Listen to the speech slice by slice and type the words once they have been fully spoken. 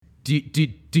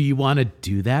Do you want to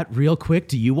do that real quick?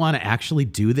 Do you want to actually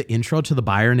do the intro to the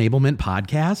Buyer Enablement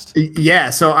podcast? Yeah.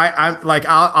 So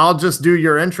I'll just do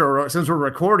your intro since we're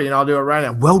recording. I'll do it right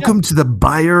now. Welcome to the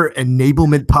Buyer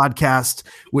Enablement podcast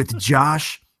with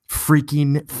Josh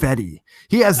freaking Fetty.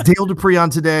 He has Dale Dupree on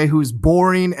today, who's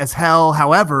boring as hell.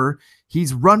 However,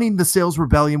 he's running the Sales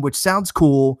Rebellion, which sounds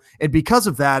cool. And because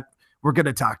of that, we're going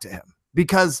to talk to him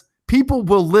because people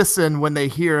will listen when they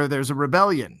hear there's a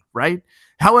rebellion, right?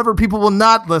 However, people will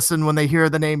not listen when they hear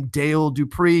the name Dale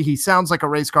Dupree. He sounds like a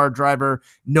race car driver.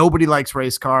 Nobody likes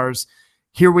race cars.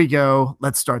 Here we go.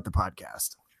 Let's start the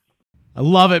podcast. I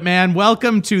love it, man.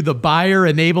 Welcome to the Buyer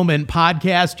Enablement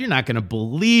podcast. You're not going to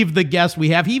believe the guest we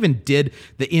have. He even did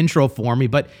the intro for me,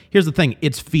 but here's the thing.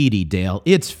 It's Feedy, Dale.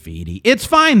 It's Feedy. It's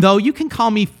fine, though. You can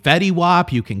call me Fetty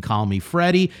Wap. You can call me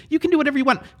Freddy. You can do whatever you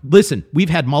want. Listen, we've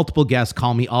had multiple guests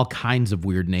call me all kinds of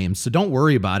weird names, so don't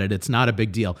worry about it. It's not a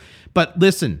big deal. But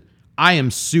listen, I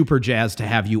am super jazzed to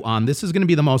have you on. This is going to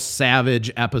be the most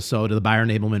savage episode of the Buyer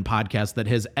Enablement podcast that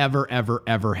has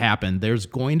ever happened. There's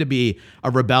going to be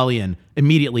a rebellion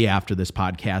immediately after this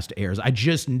podcast airs. I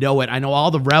just know it. I know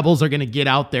all the rebels are going to get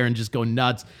out there and just go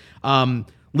nuts.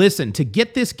 Listen, to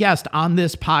get this guest on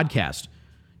this podcast,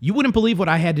 you wouldn't believe what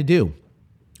I had to do.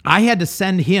 I had to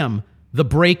send him the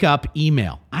breakup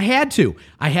email. I had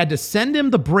to send him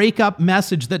the breakup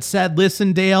message that said,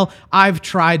 listen, Dale, I've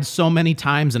tried so many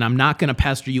times and I'm not going to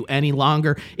pester you any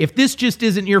longer. If this just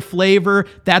isn't your flavor,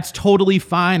 that's totally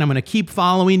fine. I'm going to keep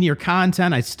following your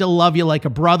content. I still love you like a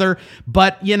brother.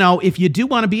 But, if you do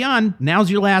want to be on,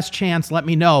 now's your last chance. Let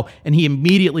me know. And he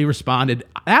immediately responded.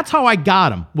 That's how I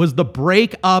got him, was the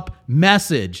breakup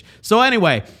message. So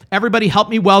anyway, everybody help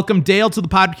me welcome Dale to the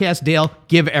podcast. Dale,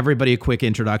 give everybody a quick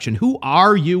introduction. Who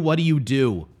are you? What do you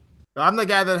do? I'm the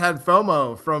guy that had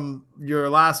FOMO from your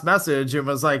last message and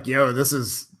was like, yo, this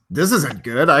isn't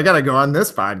good. I got to go on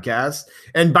this podcast.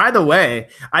 And by the way,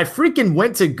 I freaking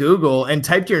went to Google and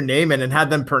typed your name in and had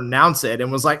them pronounce it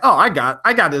and was like, oh, I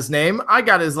got his name. I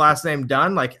got his last name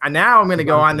done. Like now I'm going to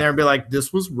go on there and be like,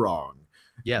 this was wrong.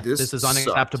 Yes, this is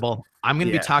unacceptable. Sucked. I'm going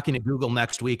to be talking to Google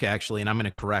next week, actually, and I'm going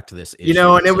to correct this issue.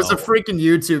 And it was a freaking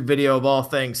YouTube video of all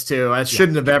things, too. I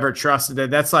shouldn't have ever trusted it.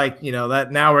 That's like, that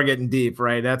now we're getting deep,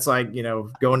 right? That's like,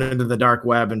 going into the dark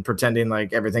web and pretending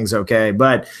like everything's okay.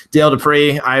 But Dale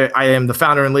Dupree, I am the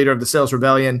founder and leader of the Sales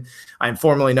Rebellion. I am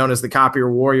formerly known as the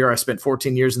Copier Warrior. I spent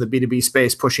 14 years in the B2B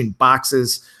space pushing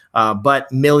boxes,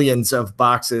 but millions of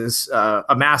boxes,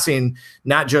 amassing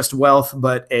not just wealth,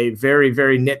 but a very,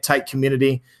 very knit tight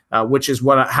community, which is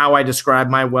how I describe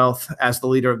my wealth as the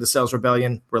leader of the Sales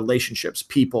Rebellion: relationships,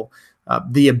 people,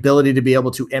 the ability to be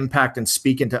able to impact and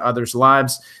speak into others'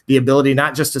 lives, the ability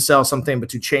not just to sell something, but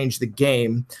to change the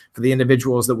game for the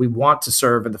individuals that we want to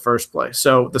serve in the first place.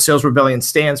 So the Sales Rebellion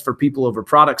stands for people over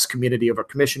products, community over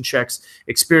commission checks,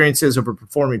 experiences over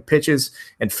performing pitches,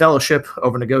 and fellowship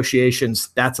over negotiations.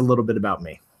 That's a little bit about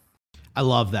me. I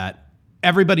love that.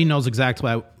 Everybody knows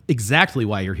exactly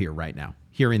why you're here right now,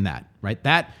 hearing that, right?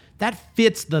 That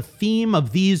fits the theme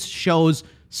of these shows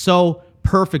so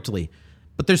perfectly.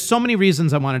 But there's so many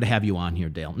reasons I wanted to have you on here,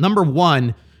 Dale. Number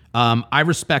one, I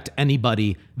respect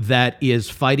anybody that is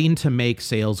fighting to make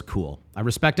sales cool. I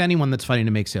respect anyone that's fighting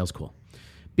to make sales cool.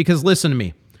 Because listen to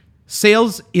me,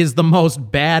 sales is the most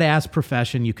badass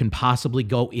profession you can possibly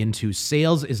go into.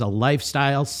 Sales is a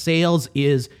lifestyle. Sales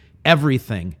is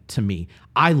everything to me.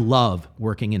 I love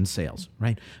working in sales,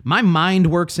 right? My mind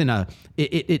works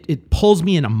it pulls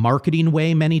me in a marketing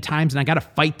way many times, and I got to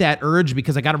fight that urge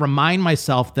because I got to remind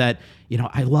myself that,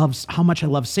 I love how much I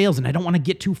love sales, and I don't want to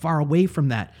get too far away from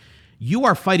that. You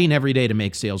are fighting every day to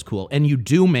make sales cool, and you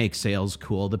do make sales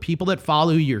cool. The people that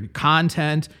follow your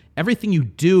content, everything you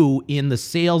do in the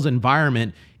sales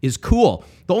environment is cool.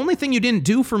 The only thing you didn't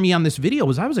do for me on this video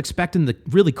was I was expecting the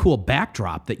really cool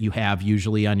backdrop that you have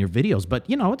usually on your videos, but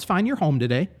it's fine. You're home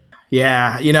today.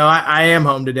 Yeah, I am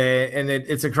home today, and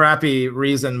it's a crappy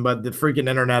reason, but the freaking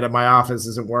internet at my office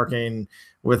isn't working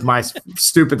with my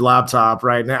stupid laptop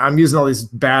right now. I'm using all these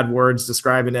bad words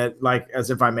describing it like as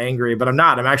if I'm angry, but I'm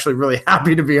not. I'm actually really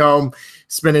happy to be home,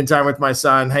 spending time with my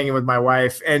son, hanging with my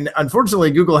wife. And unfortunately,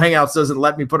 Google Hangouts doesn't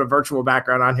let me put a virtual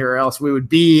background on here, or else we would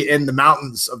be in the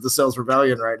mountains of the Sales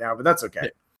Rebellion right now, but that's okay.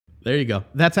 There you go.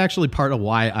 That's actually part of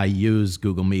why I use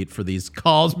Google Meet for these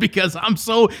calls, because I'm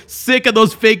so sick of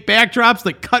those fake backdrops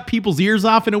that cut people's ears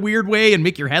off in a weird way and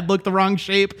make your head look the wrong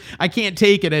shape. I can't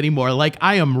take it anymore. Like,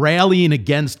 I am rallying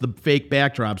against the fake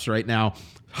backdrops right now.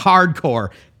 Hardcore.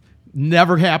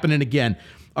 Never happening again.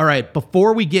 All right,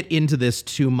 before we get into this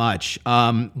too much,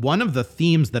 one of the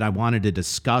themes that I wanted to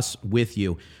discuss with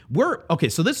you,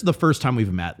 so this is the first time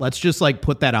we've met. Let's just like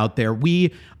put that out there.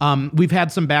 We've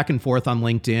had some back and forth on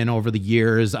LinkedIn over the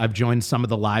years. I've joined some of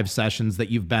the live sessions that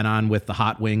you've been on with the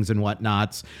hot wings and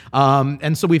whatnots.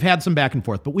 And so we've had some back and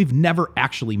forth, but we've never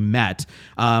actually met.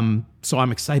 So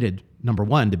I'm excited, number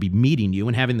one, to be meeting you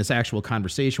and having this actual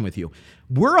conversation with you.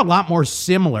 We're a lot more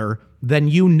similar than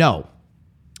you know.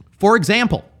 For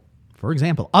example,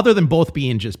 other than both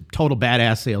being just total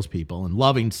badass salespeople and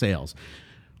loving sales,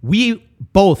 we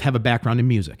both have a background in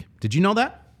music. Did you know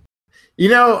that?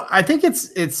 I think it's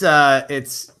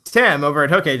Tim over at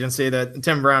Hook Agency,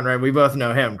 Tim Brown, right? We both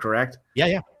know him, correct?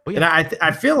 Yeah. Oh, yeah. And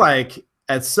I feel like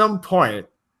at some point,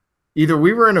 either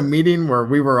we were in a meeting where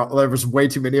there was way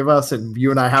too many of us and you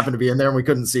and I happened to be in there and we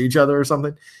couldn't see each other or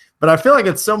something. But I feel like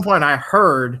at some point I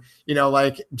heard,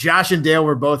 like Josh and Dale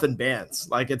were both in bands,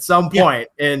 like at some point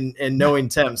in knowing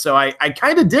Tim. So I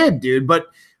kind of did, dude. But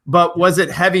was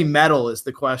it heavy metal is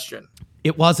the question.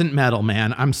 It wasn't metal,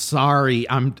 man. I'm sorry.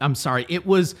 I'm sorry. It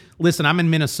was, listen, I'm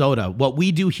in Minnesota. What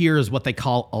we do here is what they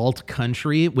call alt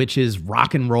country, which is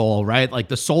rock and roll, right? Like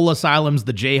the Soul Asylums,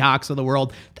 the Jayhawks of the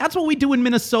world. That's what we do in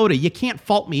Minnesota. You can't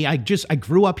fault me. I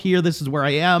grew up here. This is where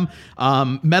I am.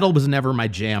 Metal was never my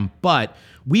jam, but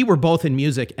we were both in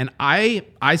music. And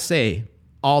I say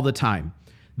all the time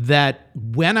that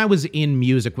when I was in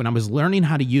music, when I was learning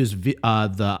how to use the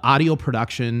audio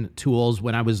production tools,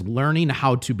 when I was learning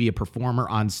how to be a performer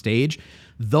on stage,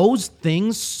 those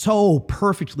things so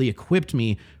perfectly equipped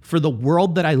me for the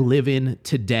world that I live in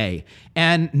today.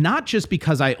 And not just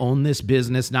because I own this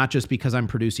business, not just because I'm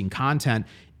producing content.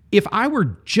 If I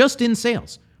were just in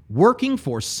sales, working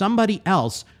for somebody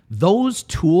else, those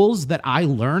tools that I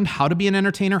learned how to be an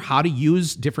entertainer, how to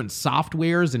use different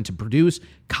softwares and to produce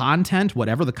content,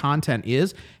 whatever the content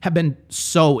is, have been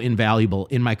so invaluable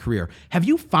in my career. Have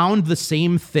you found the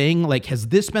same thing? Like, has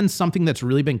this been something that's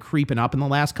really been creeping up in the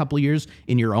last couple of years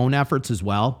in your own efforts as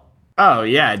well? Oh,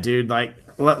 yeah, dude. Like,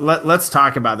 let's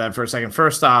talk about that for a second.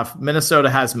 First off, Minnesota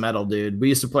has metal, dude. We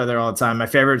used to play there all the time. My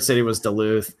favorite city was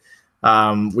Duluth.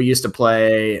 We used to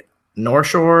play North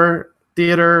Shore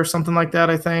Theater or something like that,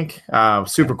 I think.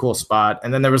 Super cool spot.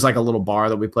 And then there was like a little bar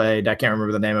that we played. I can't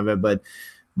remember the name of it,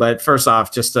 but first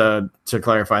off, just to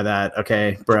clarify that,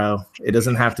 okay, bro, it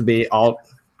doesn't have to be alt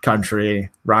country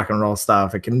rock and roll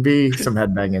stuff. It can be some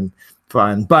headbanging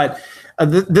fun. But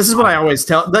this is what I always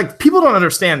tell, like, people don't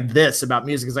understand this about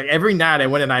music. It's like every night I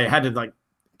went and I had to like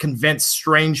convince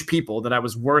strange people that I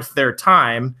was worth their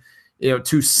time,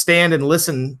 to stand and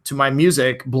listen to my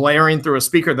music blaring through a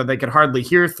speaker that they could hardly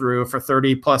hear through for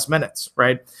 30 plus minutes.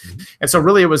 Right. Mm-hmm. And so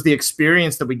really it was the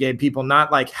experience that we gave people,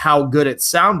 not like how good it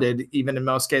sounded, even in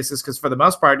most cases. Cause for the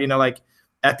most part, like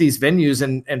at these venues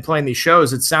and playing these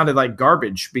shows, it sounded like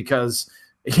garbage because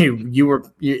you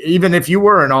even if you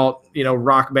were an alt,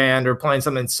 rock band or playing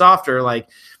something softer, like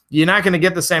you're not going to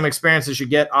get the same experience as you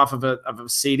get off of a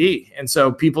CD. And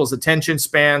so people's attention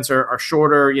spans are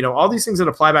shorter, all these things that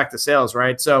apply back to sales,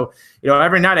 right? So,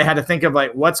 every night I had to think of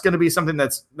like, what's going to be something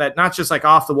that not just like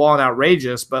off the wall and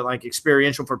outrageous, but like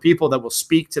experiential for people that will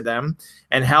speak to them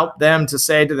and help them to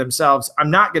say to themselves,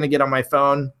 I'm not going to get on my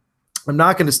phone. I'm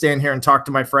not going to stand here and talk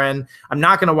to my friend. I'm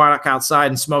not going to walk outside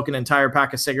and smoke an entire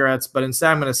pack of cigarettes, but instead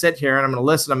I'm going to sit here and I'm going to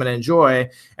listen. I'm going to enjoy,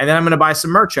 and then I'm going to buy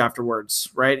some merch afterwards.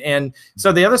 Right. And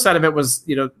so the other side of it was,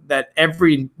 that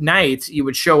every night you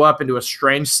would show up into a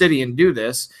strange city and do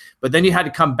this, but then you had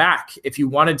to come back if you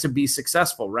wanted to be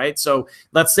successful. Right. So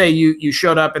let's say you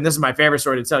showed up, and this is my favorite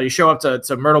story to tell. You show up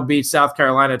to Myrtle Beach, South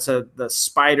Carolina, to the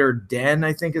Spider Den,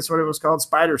 I think is what it was called,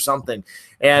 Spider something.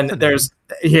 And it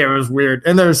was weird.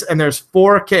 And there's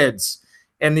 4 kids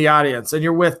in the audience, and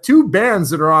you're with 2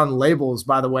 bands that are on labels,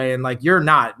 by the way. And like, you're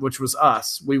not, which was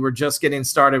us. We were just getting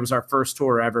started. It was our first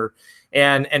tour ever.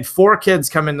 And 4 kids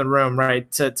come in the room, right,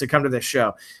 to come to this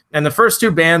show. And the first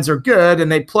 2 bands are good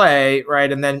and they play, right.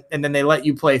 And then they let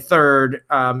you play third.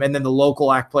 And then the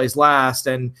local act plays last.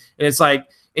 And it's like,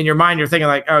 in your mind, you're thinking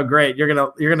like, oh, great. You're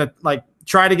going to like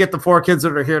try to get the 4 kids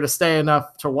that are here to stay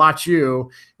enough to watch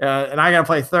you. And I got to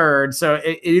play third. So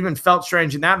it even felt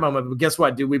strange in that moment. But guess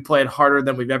what, dude? We played harder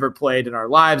than we've ever played in our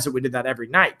lives. And we did that every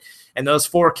night. And those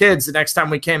 4 kids, the next time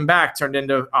we came back, turned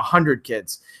into 100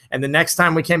 kids. And the next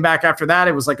time we came back after that,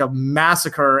 it was like a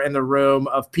massacre in the room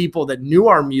of people that knew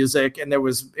our music. And it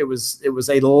was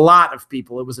a lot of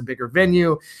people. It was a bigger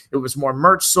venue. It was more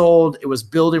merch sold. It was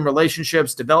building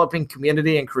relationships, developing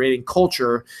community, and creating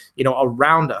culture,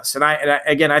 around us. And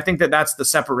I think that that's the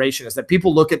separation, is that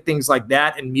people look at things like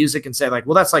that in music and say like,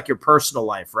 well, that's like your personal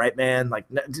life, right, man? Like,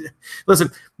 listen,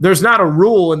 there's not a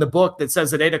rule in the book that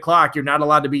says at 8 o'clock, you're not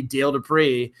allowed to be Dale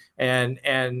Dupree. And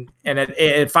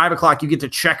at 5 o'clock, you get to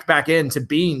check back into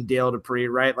being Dale Dupree,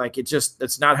 right? Like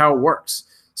that's not how it works.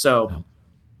 So.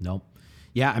 No.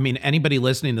 Yeah. I mean, anybody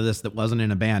listening to this that wasn't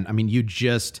in a band, I mean, you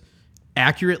just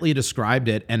accurately described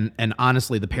it. And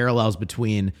honestly, the parallels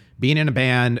between being in a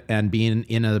band and being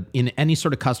in any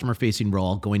sort of customer facing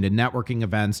role, going to networking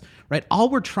events, right? All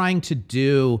we're trying to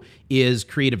do is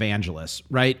create evangelists,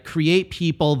 right? Create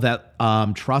people that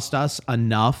trust us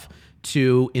enough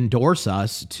to endorse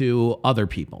us to other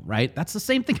people, right? That's the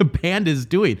same thing a band is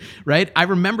doing, right? I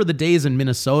remember the days in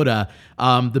Minnesota,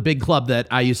 the big club that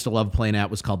I used to love playing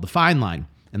at was called the Fine Line.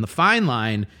 And the Fine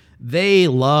Line, they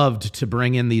loved to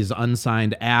bring in these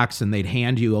unsigned acts, and they'd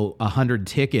hand you 100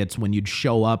 tickets when you'd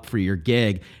show up for your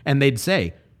gig. And they'd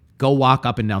say, go walk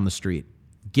up and down the street,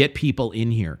 get people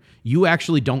in here. You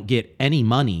actually don't get any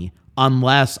money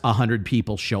unless 100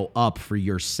 people show up for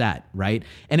your set, right?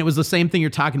 And it was the same thing you're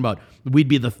talking about. We'd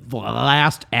be the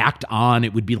last act on.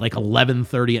 It would be like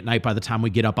 11:30 at night by the time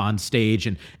we get up on stage.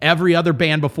 And every other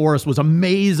band before us was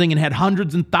amazing and had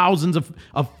hundreds and thousands of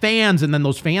fans. And then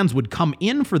those fans would come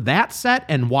in for that set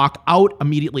and walk out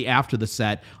immediately after the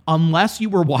set, unless you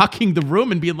were walking the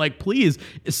room and being like, please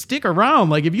stick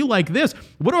around. Like, if you like this,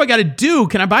 what do I got to do?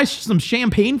 Can I buy some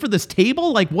champagne for this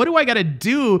table? Like, what do I got to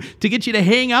do to get you to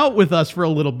hang out with us for a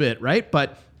little bit, right?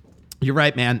 But you're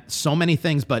right, man. So many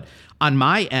things. But on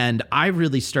my end, I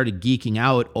really started geeking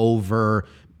out over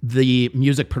the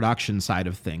music production side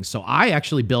of things. So I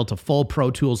actually built a full Pro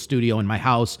Tools studio in my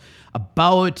house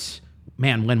about,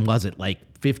 when was it? Like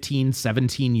 15,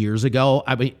 17 years ago.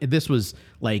 I mean, this was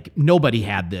like, nobody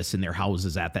had this in their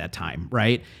houses at that time,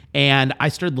 right? And I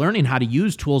started learning how to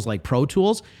use tools like Pro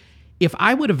Tools. If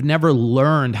I would have never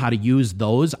learned how to use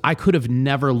those, I could have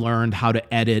never learned how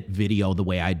to edit video the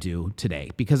way I do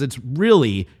today, because it's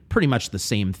really pretty much the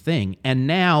same thing. And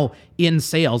now in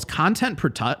sales, content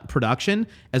production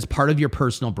as part of your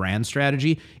personal brand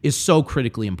strategy is so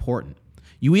critically important.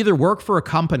 You either work for a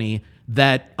company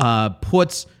that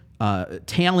puts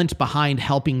talent behind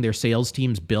helping their sales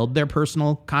teams build their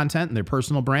personal content and their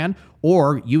personal brand,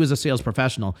 or you as a sales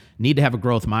professional need to have a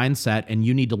growth mindset, and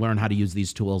you need to learn how to use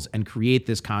these tools and create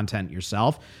this content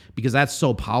yourself, because that's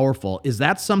so powerful. Is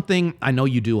that something, I know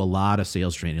you do a lot of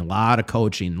sales training, a lot of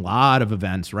coaching, a lot of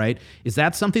events, right? Is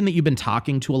that something that you've been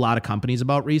talking to a lot of companies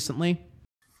about recently?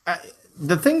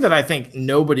 The thing that I think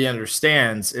nobody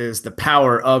understands is the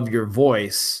power of your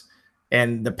voice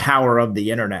and the power of the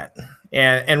internet.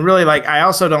 And really, like, I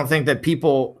also don't think that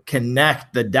people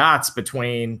connect the dots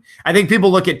between, I think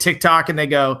people look at TikTok and they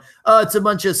go, oh, it's a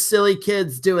bunch of silly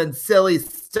kids doing silly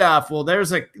stuff. Well,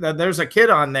 there's a kid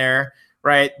on there,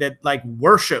 right, that like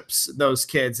worships those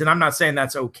kids. And I'm not saying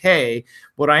that's okay.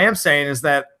 What I am saying is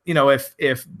that,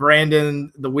 if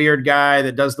Brandon, the weird guy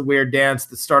that does the weird dance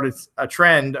that started a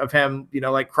trend of him,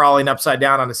 like crawling upside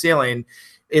down on a ceiling,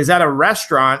 is at a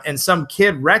restaurant and some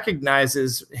kid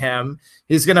recognizes him,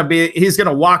 he's going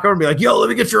to walk over and be like, yo, let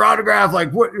me get your autograph.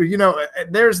 Like, what,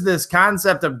 there's this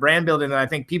concept of brand building that I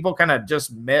think people kind of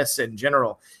just miss in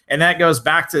general. And that goes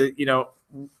back to,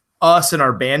 us and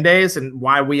our band days and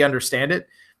why we understand it,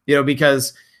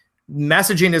 because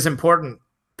messaging is important.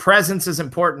 Presence is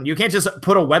important. You can't just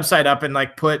put a website up and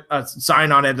like put a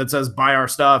sign on it that says buy our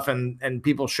stuff and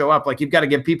people show up. Like, you've got to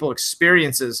give people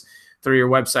experiences through your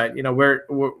website.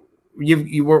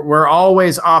 We're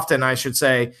always often, I should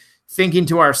say, thinking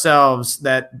to ourselves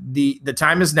that the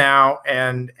time is now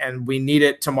and we need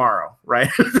it tomorrow, right?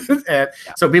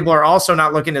 So people are also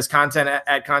not looking at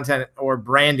content or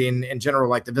branding in general,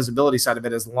 like the visibility side of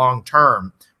it, as long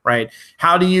term, right?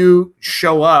 How do you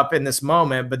show up in this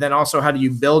moment, but then also how do you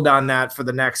build on that for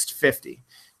the next 50?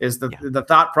 Is the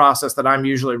thought process that I'm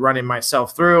usually running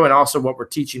myself through, and also what we're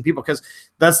teaching people. Because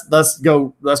let's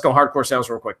go hardcore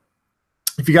sales real quick.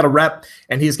 If you got a rep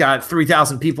and he's got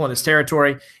 3,000 people in his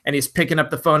territory and he's picking up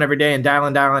the phone every day and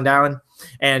dialing,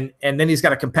 and then he's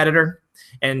got a competitor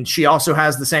and she also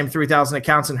has the same 3,000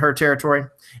 accounts in her territory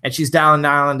and she's dialing,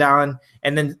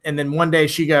 and then one day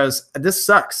she goes, this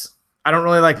sucks. I don't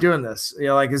really like doing this.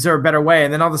 Like, is there a better way?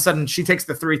 And then all of a sudden she takes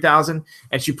the 3,000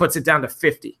 and she puts it down to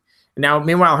 50. Now,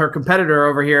 meanwhile, her competitor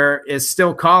over here is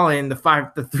still calling the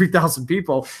 3,000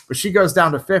 people, but she goes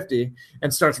down to 50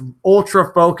 and starts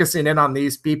ultra focusing in on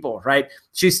these people, right?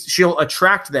 She'll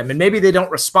attract them, and maybe they don't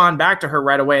respond back to her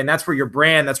right away. And that's where your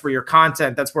brand, that's where your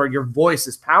content, that's where your voice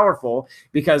is powerful,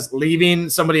 because leaving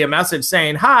somebody a message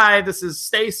saying, "Hi, this is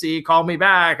Stacy, call me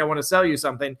back, I want to sell you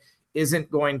something,"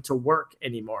 isn't going to work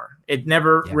anymore. It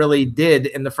never really did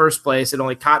in the first place. It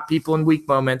only caught people in weak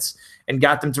moments and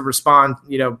got them to respond,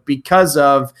 because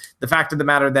of the fact of the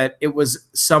matter that it was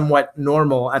somewhat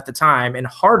normal at the time and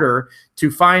harder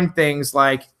to find things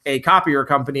like a copier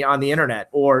company on the internet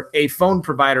or a phone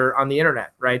provider on the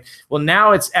internet, right? Well,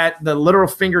 now it's at the literal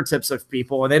fingertips of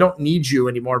people, and they don't need you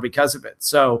anymore because of it.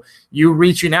 So you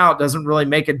reaching out doesn't really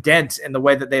make a dent in the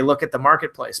way that they look at the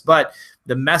marketplace. But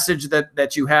the message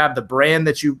that you have, the brand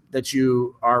that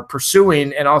you are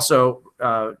pursuing, and also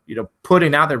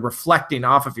putting out there, reflecting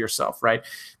off of yourself, right?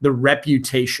 The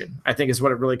reputation, I think, is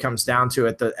what it really comes down to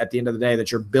at the end of the day,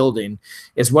 that you're building,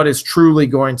 is what is truly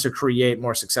going to create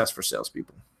more success for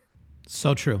salespeople.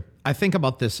 So true. I think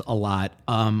about this a lot.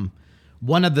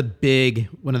 One of the big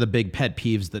pet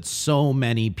peeves that so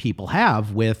many people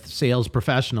have with sales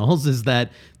professionals is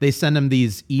that they send them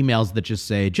these emails that just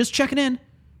say, "Just checking in,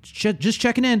 just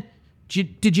checking in.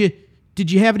 Did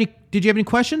you have any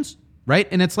questions?" Right?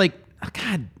 And it's like, oh,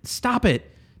 God, stop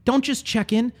it. Don't just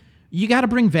check in. You got to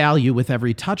bring value with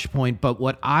every touch point. But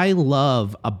what I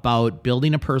love about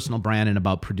building a personal brand and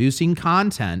about producing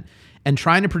content and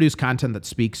trying to produce content that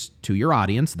speaks to your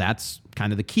audience, that's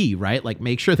kind of the key, right? Like,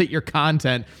 make sure that your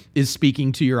content is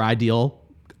speaking to your ideal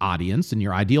audience and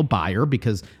your ideal buyer,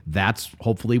 because that's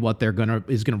hopefully what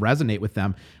is gonna resonate with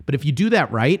them. But if you do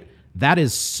that right, that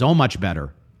is so much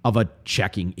better of a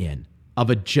checking in, of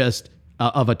a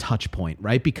touch point,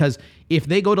 right? Because if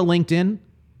they go to LinkedIn,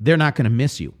 they're not going to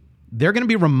miss you. They're going to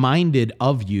be reminded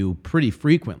of you pretty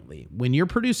frequently. When you're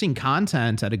producing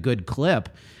content at a good clip,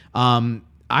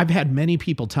 I've had many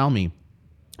people tell me,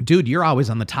 "Dude, you're always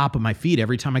on the top of my feed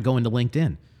every time I go into LinkedIn."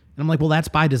 And I'm like, well, that's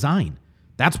by design.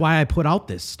 That's why I put out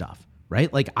this stuff,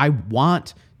 right? Like, I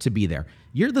want to be there.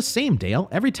 You're the same, Dale.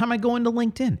 Every time I go into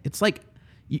LinkedIn, it's like,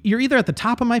 you're either at the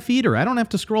top of my feed, or I don't have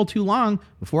to scroll too long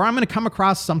before I'm going to come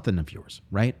across something of yours,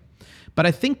 right? But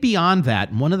I think beyond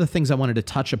that, one of the things I wanted to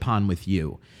touch upon with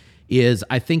you is,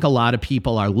 I think a lot of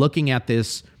people are looking at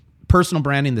this personal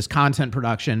branding, this content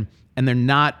production, and they're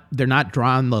not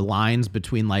drawing the lines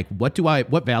between, like, what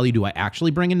value do I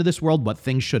actually bring into this world? What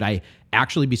things should I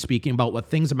actually be speaking about? What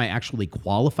things am I actually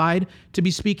qualified to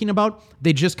be speaking about?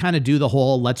 They just kind of do the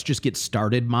whole "let's just get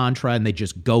started" mantra, and they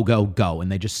just go,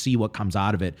 and they just see what comes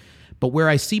out of it. But where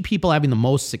I see people having the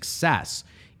most success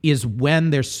is when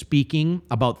they're speaking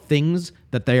about things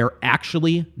that they are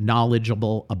actually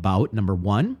knowledgeable about, number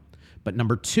one. But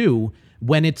number two,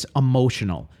 when it's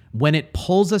emotional, when it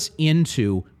pulls us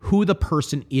into who the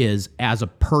person is as a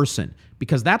person,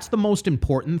 because that's the most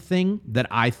important thing that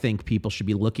I think people should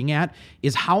be looking at,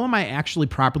 is how am I actually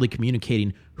properly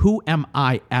communicating who am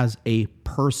I as a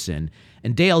person?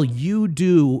 And Dale, you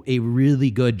do a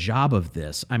really good job of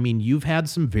this. I mean, you've had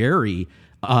some very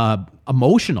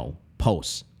emotional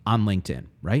posts on LinkedIn,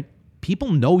 right?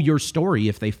 People know your story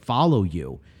if they follow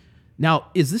you. Now,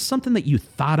 is this something that you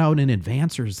thought out in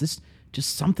advance, or is this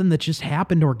just something that just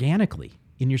happened organically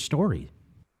in your story?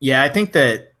 Yeah, I think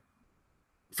that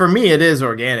for me, it is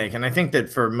organic. And I think that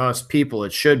for most people,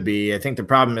 it should be. I think the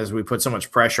problem is we put so much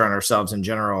pressure on ourselves in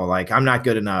general. Like, I'm not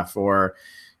good enough, or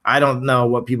I don't know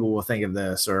what people will think of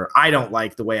this, or I don't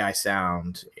like the way I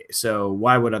sound, so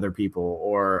why would other people?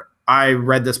 Or I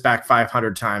read this back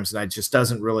 500 times and it just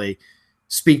doesn't really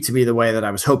speak to me the way that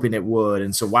I was hoping it would.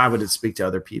 And so why would it speak to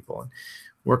other people? And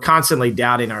we're constantly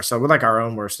doubting ourselves. We're like our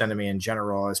own worst enemy in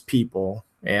general as people.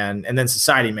 And then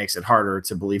society makes it harder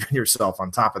to believe in yourself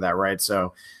on top of that, right?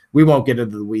 So we won't get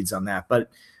into the weeds on that. But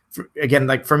again,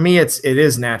 like, for me, it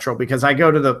is natural, because I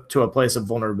go to a place of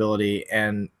vulnerability,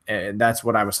 and that's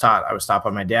what I was taught. I was taught by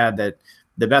my dad that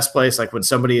the best place, like when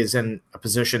somebody is in a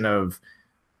position of,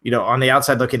 on the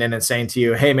outside looking in and saying to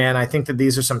you, "Hey man, I think that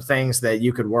these are some things that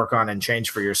you could work on and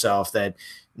change for yourself," that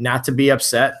not to be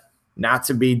upset, not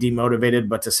to be demotivated,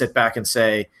 but to sit back and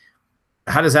say,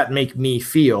 how does that make me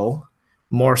feel?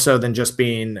 More so than just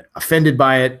being offended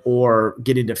by it or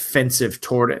getting defensive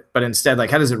toward it, but instead, like,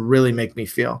 how does it really make me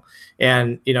feel?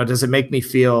 And, does it make me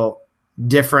feel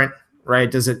different,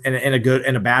 right? Does it in a good,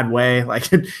 in a bad way? Like,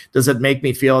 does it make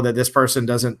me feel that this person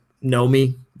doesn't know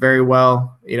me very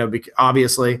well,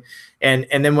 obviously. And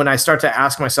then when I start to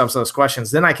ask myself those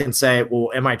questions, then I can say, well,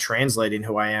 am I translating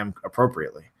who I am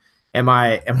appropriately? Am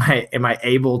I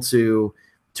able to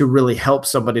to really help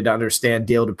somebody to understand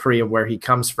Dale Dupree and where he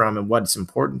comes from and what's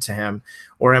important to him?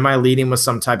 Or am I leading with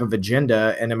some type of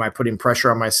agenda, and am I putting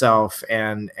pressure on myself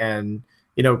and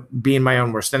being my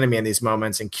own worst enemy in these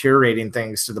moments and curating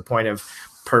things to the point of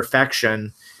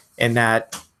perfection, and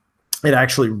that it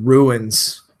actually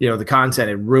ruins, the content,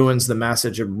 it ruins the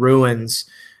message, it ruins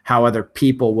how other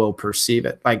people will perceive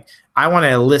it. Like, I want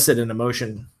to elicit an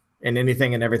emotion in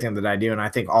anything and everything that I do. And I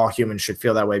think all humans should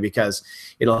feel that way, because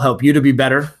it'll help you to be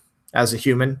better as a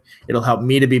human. It'll help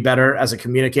me to be better as a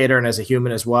communicator and as a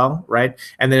human as well. Right.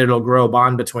 And then it'll grow a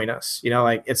bond between us.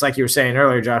 Like, it's like you were saying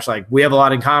earlier, Josh, like, we have a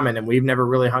lot in common and we've never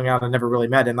really hung out and never really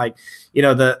met. And like,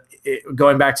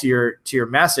 going back to your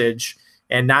message,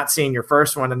 and not seeing your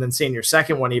first one and then seeing your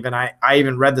second one, I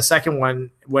even read the second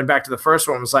one, went back to the first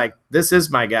one, was like, this is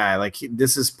my guy. Like,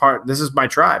 this is my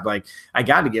tribe. Like, I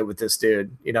got to get with this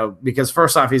dude, because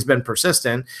first off, he's been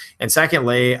persistent. And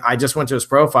secondly, I just went to his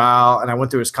profile and I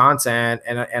went through his content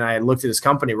and I looked at his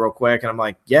company real quick, and I'm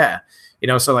like, yeah,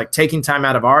 so like taking time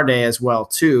out of our day as well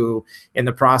too, in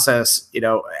the process,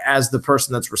 as the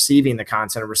person that's receiving the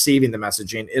content or receiving the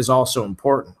messaging is also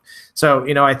important. So,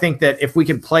 I think that if we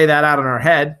can play that out in our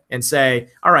head and say,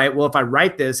 all right, well, if I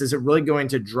write this, is it really going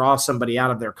to draw somebody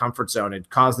out of their comfort zone and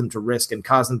cause them to risk and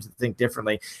cause them to think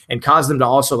differently and cause them to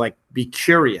also like be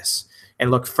curious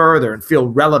and look further and feel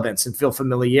relevance and feel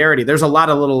familiarity? There's a lot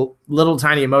of little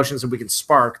tiny emotions that we can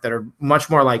spark that are much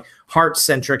more like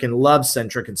heart-centric and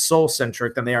love-centric and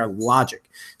soul-centric than they are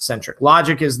logic-centric.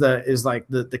 Logic is like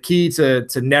the key to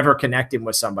never connecting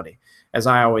with somebody, as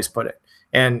I always put it.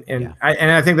 And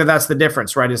I think that's the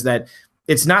difference, right? Is that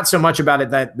it's not so much about it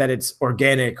that it's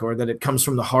organic or that it comes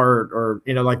from the heart, or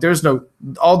like there's no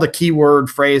all the keyword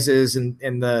phrases and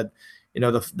the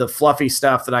the fluffy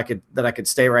stuff that I could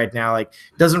say right now, like,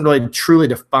 doesn't really truly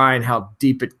define how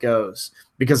deep it goes,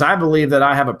 because I believe that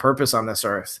I have a purpose on this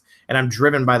earth and I'm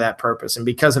driven by that purpose. And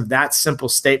because of that simple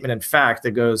statement and fact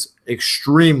that goes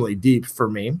extremely deep for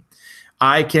me,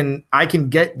 I can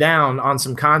get down on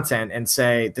some content and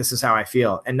say, this is how I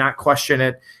feel, and not question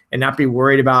it and not be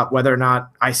worried about whether or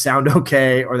not I sound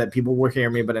okay or that people will hear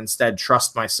me, but instead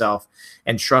trust myself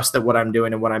and trust that what I'm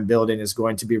doing and what I'm building is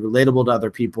going to be relatable to other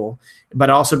people, but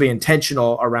also be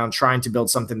intentional around trying to build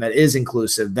something that is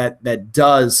inclusive, that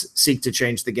does seek to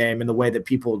change the game in the way that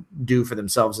people do for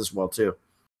themselves as well too.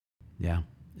 Yeah,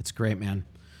 it's great, man.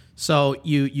 So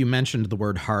you mentioned the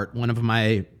word heart. One of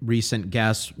my recent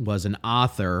guests was an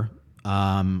author,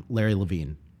 Larry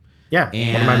Levine. Yeah,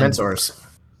 one of my mentors.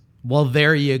 Well,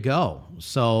 there you go.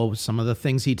 So some of the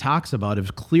things he talks about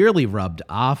have clearly rubbed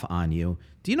off on you.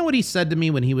 Do you know what he said to me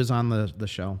when he was on the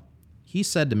show? He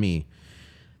said to me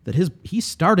that he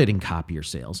started in copier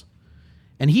sales,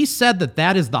 and he said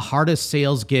that is the hardest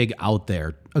sales gig out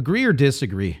there. Agree or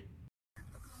disagree?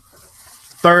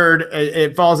 Third,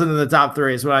 it falls into the top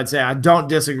three is what I'd say. I don't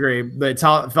disagree, but it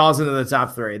falls into the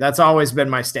top three. That's always been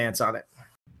my stance on it.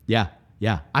 Yeah.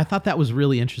 I thought that was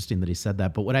really interesting that he said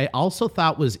that. But what I also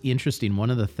thought was interesting, one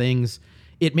of the things,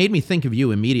 it made me think of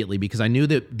you immediately, because I knew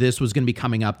that this was going to be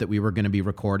coming up, that we were going to be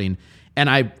recording. And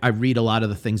I read a lot of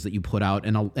the things that you put out,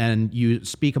 and you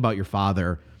speak about your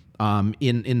father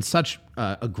in such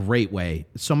a great way,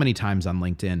 so many times on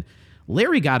LinkedIn.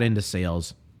 Larry got into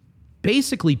sales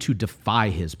basically to defy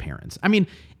his parents. I mean,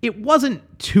 it wasn't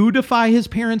to defy his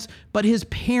parents, but his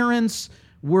parents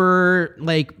were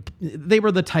like, they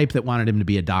were the type that wanted him to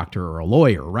be a doctor or a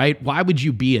lawyer, right? Why would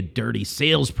you be a dirty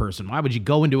salesperson? Why would you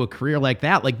go into a career like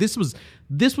that? Like, this was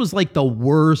like the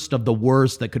worst of the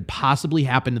worst that could possibly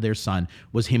happen to their son,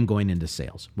 was him going into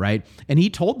sales, right? And he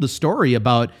told the story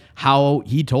about how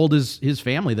he told his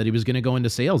family that he was going to go into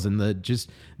sales, and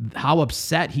just how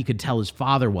upset he could tell his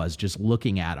father was just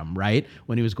looking at him, right,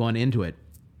 when he was going into it.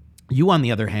 You, on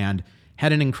the other hand,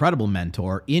 had an incredible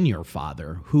mentor in your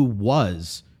father who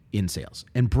was in sales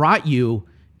and brought you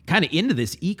kind of into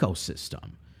this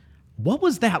ecosystem. What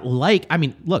was that like? I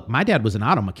mean, look, my dad was an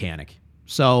auto mechanic.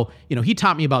 So, he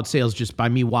taught me about sales just by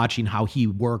me watching how he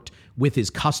worked with his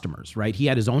customers, right? He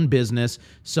had his own business.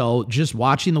 So just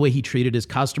watching the way he treated his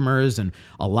customers and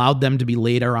allowed them to be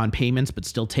later on payments, but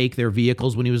still take their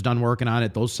vehicles when he was done working on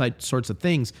it, those sorts of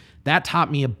things, that taught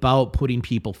me about putting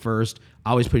people first,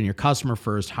 always putting your customer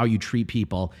first, how you treat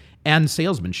people, and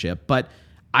salesmanship. But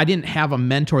I didn't have a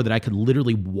mentor that I could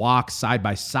literally walk side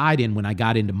by side in when I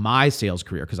got into my sales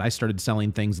career, because I started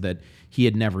selling things that he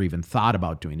had never even thought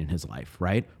about doing in his life,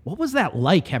 right? What was that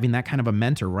like, having that kind of a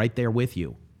mentor right there with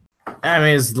you? I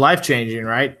mean, it's life-changing,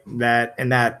 right?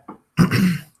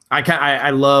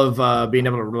 I love being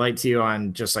able to relate to you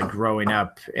on just like growing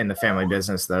up in the family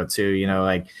business though too. You know,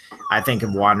 like I think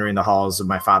of wandering the halls of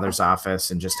my father's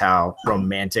office and just how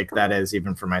romantic that is,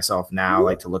 even for myself now,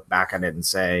 like to look back on it and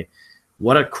say,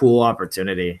 what a cool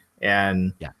opportunity.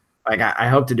 And Yeah. like I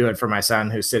hope to do it for my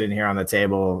son who's sitting here on the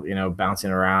table, you know,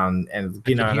 bouncing around, and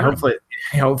you know, and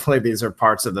hopefully these are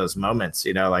parts of those moments,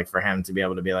 you know, like for him to be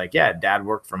able to be like, yeah, dad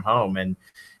worked from home.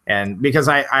 And because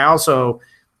I also,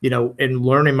 you know, in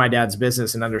learning my dad's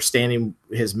business and understanding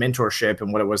his mentorship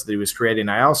and what it was that he was creating,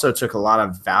 I also took a lot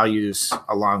of values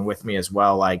along with me as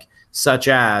well, like such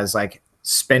as like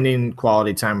spending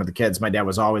quality time with the kids. My dad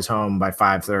was always home by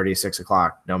 5:30, 6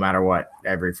 o'clock, no matter what,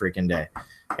 every freaking day.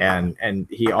 And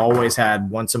he always had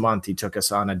once a month, he took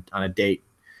us on a date,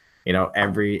 you know,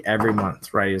 every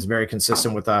month, right? He was very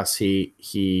consistent with us.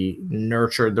 He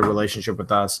nurtured the relationship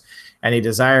with us, and he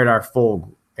desired our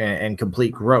full and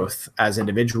complete growth as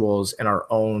individuals in our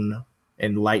own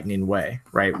enlightening way,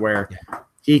 right? Where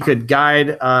he could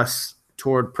guide us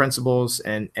toward principles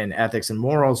and ethics and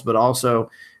morals, but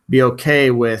also be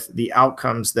okay with the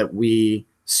outcomes that we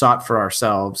sought for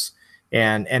ourselves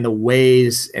and the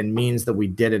ways and means that we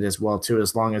did it as well too,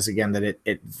 as long as, again, that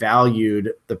it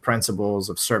valued the principles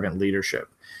of servant leadership.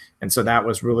 And so that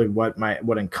was really what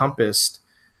encompassed,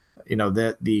 you know,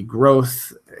 the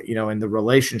growth, you know, in the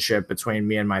relationship between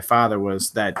me and my father, was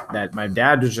that my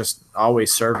dad was just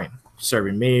always serving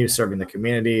me, serving the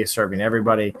community, serving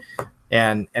everybody.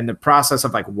 And the process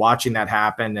of like watching that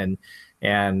happen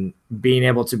and being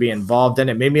able to be involved in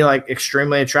it made me like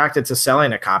extremely attracted to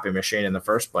selling a copy machine in the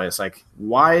first place. Like,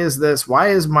 why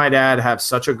is my dad have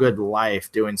such a good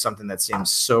life doing something that seems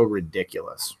so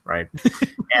ridiculous, right?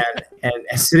 and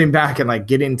sitting back and like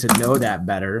getting to know that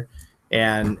better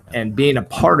and being a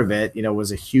part of it, you know,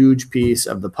 was a huge piece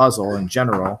of the puzzle in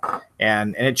general.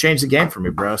 And it changed the game for me,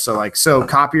 bro. So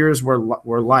copiers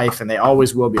were life, and they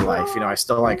always will be life. You know, I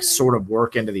still like sort of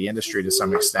work into the industry to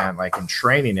some extent, like in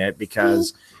training it,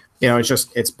 because, you know,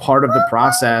 it's part of the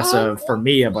process for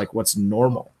me of like what's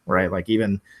normal, right? Like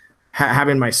even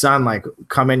having my son like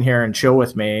come in here and chill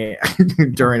with me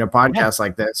during a podcast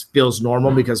like this feels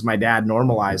normal because my dad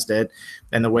normalized it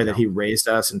and the way that he raised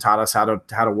us and taught us how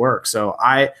to work. So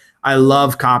I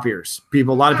love copiers. A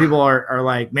lot of people are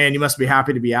like, man, you must be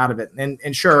happy to be out of it.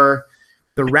 And sure,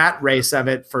 the rat race of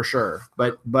it for sure.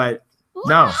 But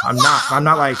no, I'm not. I'm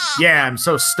not like, yeah, I'm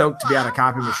so stoked to be out of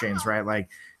copy machines, right? Like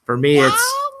for me,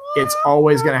 it's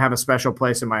always going to have a special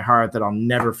place in my heart that I'll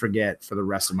never forget for the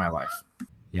rest of my life.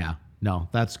 Yeah, no,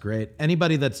 that's great.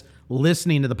 Anybody that's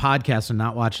listening to the podcast and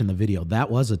not watching the video,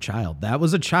 that was a child. That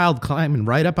was a child climbing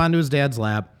right up onto his dad's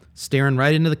lap, staring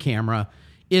right into the camera.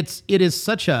 It's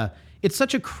such a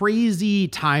crazy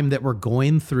time that we're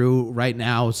going through right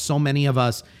now. So many of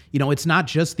us, you know, it's not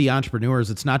just the entrepreneurs,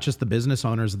 it's not just the business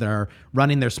owners that are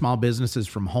running their small businesses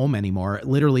from home anymore.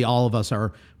 Literally all of us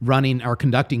are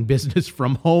conducting business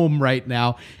from home right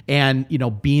now, and, you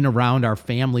know, being around our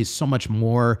families so much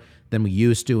more than we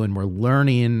used to. And we're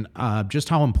learning just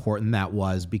how important that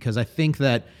was, because I think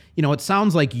that, you know, it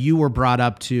sounds like you were brought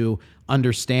up to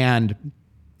understand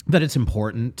that it's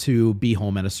important to be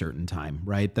home at a certain time,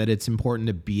 right? That it's important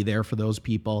to be there for those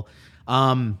people.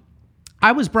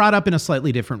 I was brought up in a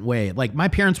slightly different way. Like my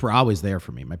parents were always there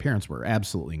for me. My parents were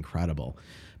absolutely incredible.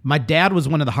 My dad was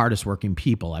one of the hardest working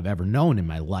people I've ever known in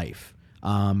my life.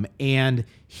 And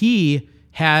he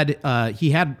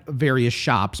had various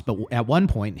shops, but at one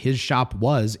point his shop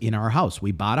was in our house.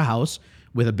 We bought a house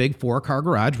with a big 4-car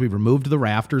garage. We removed the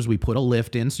rafters. We put a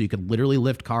lift in so you could literally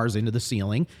lift cars into the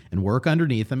ceiling and work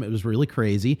underneath them. It was really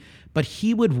crazy. But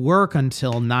he would work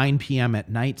until 9 p.m. at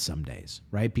night some days,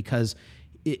 right? Because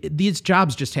these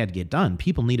jobs just had to get done.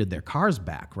 People needed their cars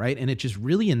back, right? And it just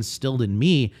really instilled in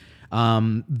me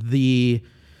the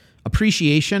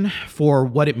appreciation for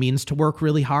what it means to work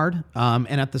really hard. And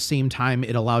at the same time,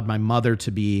 it allowed my mother to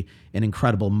be an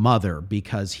incredible mother,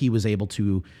 because he was able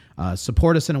to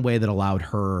support us in a way that allowed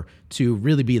her to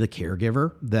really be the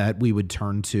caregiver that we would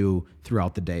turn to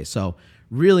throughout the day. So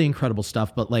really incredible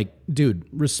stuff. But like, dude,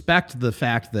 respect the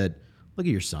fact that, look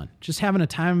at your son, just having the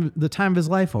time of his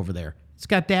life over there. He's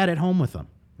got dad at home with him,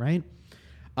 right?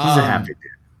 He's a happy dude,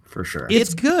 for sure.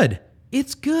 It's good.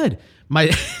 It's good.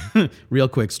 My real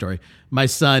quick story. My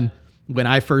son, when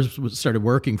I first started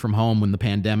working from home when the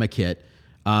pandemic hit,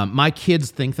 my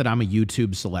kids think that I'm a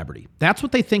YouTube celebrity. That's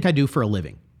what they think I do for a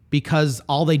living, because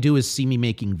all they do is see me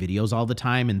making videos all the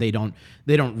time, and they don't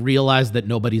realize that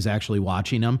nobody's actually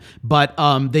watching them. But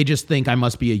they just think I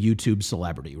must be a YouTube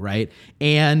celebrity, right?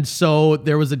 And so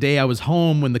there was a day I was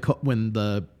home when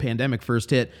the pandemic first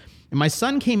hit, And my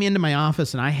son came into my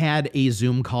office and I had a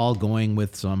Zoom call going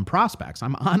with some prospects.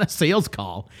 I'm on a sales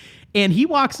call. And he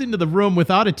walks into the room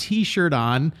without a t-shirt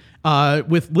on,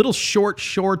 with little short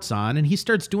shorts on, and he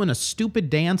starts doing a stupid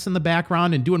dance in the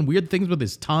background and doing weird things with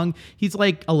his tongue. He's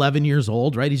like 11 years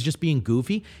old, right? He's just being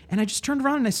goofy. And I just turned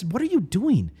around and I said, "What are you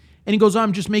doing?" And he goes, "Oh,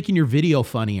 I'm just making your video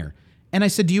funnier." And I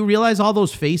said, "Do you realize all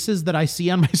those faces that I see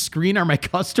on my screen are my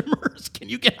customers? Can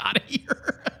you get out of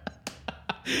here?"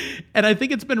 And I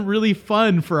think it's been really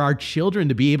fun for our children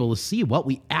to be able to see what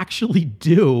we actually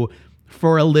do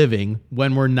for a living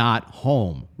when we're not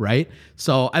home, right?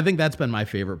 So I think that's been my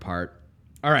favorite part.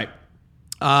 All right.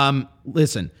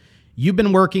 Listen, you've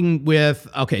been working with,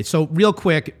 okay, so real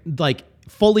quick, like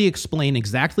fully explain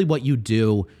exactly what you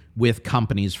do with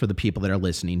companies for the people that are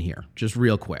listening here. Just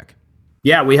real quick.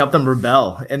 Yeah, we help them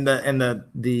rebel. And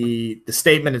the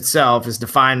statement itself is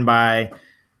defined by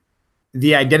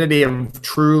the identity of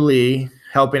truly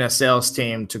helping a sales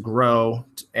team to grow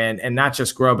and not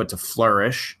just grow, but to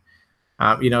flourish.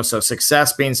 So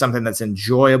success being something that's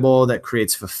enjoyable, that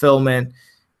creates fulfillment,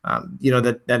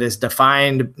 that is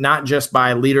defined not just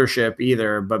by leadership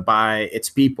either, but by its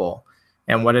people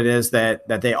and what it is that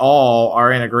they all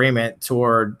are in agreement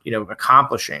toward,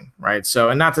 accomplishing, right? So,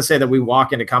 and not to say that we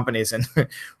walk into companies and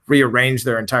rearrange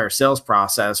their entire sales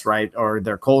process, right, or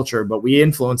their culture, but we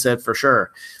influence it for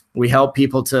sure. We help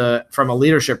people from a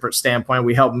leadership standpoint,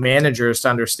 we help managers to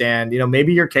understand,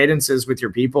 maybe your cadences with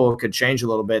your people could change a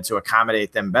little bit to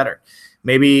accommodate them better.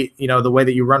 Maybe, the way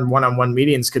that you run one-on-one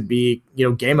meetings could be,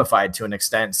 gamified to an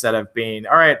extent instead of being,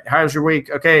 all right, how's your week?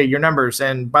 Okay, your numbers.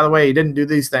 And by the way, you didn't do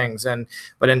these things.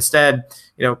 But instead,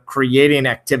 creating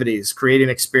activities, creating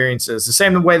experiences, the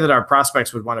same way that our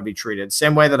prospects would want to be treated,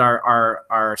 same way that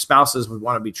our spouses would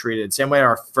want to be treated, same way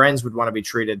our friends would want to be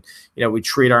treated. We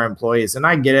treat our employees. And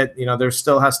I get it. There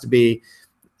still has to be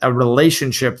a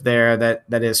relationship there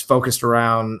that is focused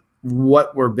around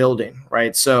what we're building,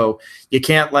 right? So you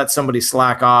can't let somebody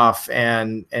slack off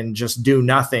and just do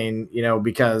nothing,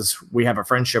 because we have a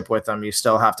friendship with them. You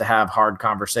still have to have hard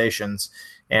conversations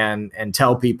and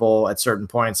tell people at certain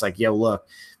points, like, yo, look,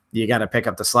 you got to pick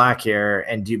up the slack here.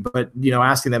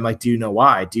 Asking them, like, do you know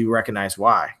why? Do you recognize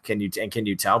why? Can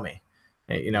you tell me?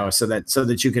 So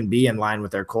that you can be in line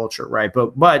with their culture, right?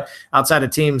 But outside of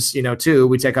teams, too,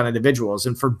 we take on individuals,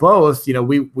 and for both,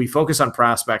 we focus on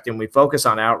prospecting, we focus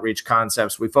on outreach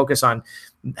concepts, we focus on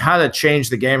how to change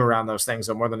the game around those things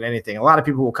more than anything. A lot of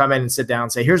people will come in and sit down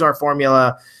and say, "Here's our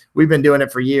formula. We've been doing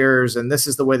it for years, and this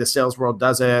is the way the sales world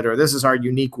does it, or this is our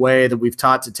unique way that we've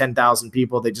taught to 10,000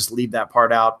 people." They just leave that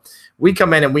part out. We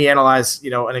come in and we analyze,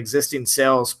 an existing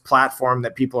sales platform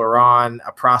that people are on,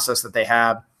 a process that they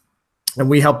have, and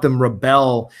we help them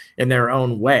rebel in their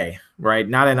own way, right?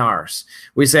 Not in ours.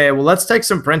 We say, well, let's take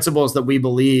some principles that we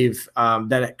believe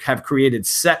that have created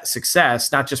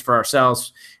success, not just for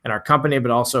ourselves and our company,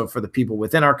 but also for the people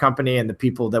within our company and the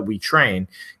people that we train.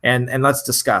 And let's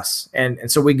discuss. And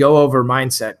so we go over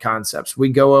mindset concepts. We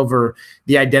go over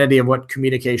the identity of what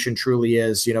communication truly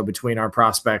is, between our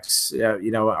prospects,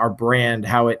 our brand,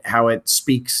 how it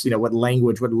speaks, what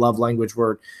language, what love language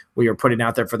we are putting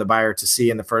out there for the buyer to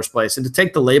see in the first place, and to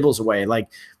take the labels away. Like,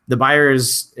 the buyer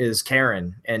is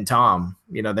Karen and Tom,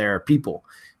 they're people.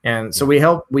 And so we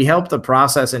help the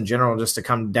process in general just to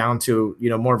come down to,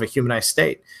 more of a humanized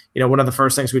state. One of the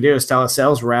first things we do is tell a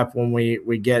sales rep when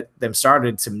we get them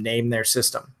started to name their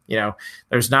system.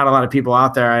 There's not a lot of people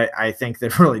out there, I think,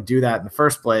 that really do that in the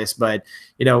first place. But,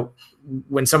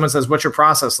 when someone says, "What's your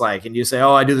process like?" and you say,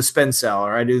 "Oh, I do the spin sell,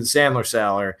 or I do the Sandler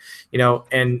sell," or,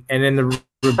 and in the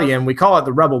rebellion, we call it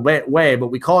the rebel way, but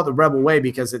we call it the rebel way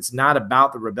because it's not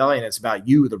about the rebellion. It's about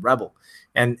you, the rebel.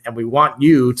 And we want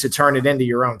you to turn it into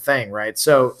your own thing, right?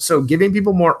 So giving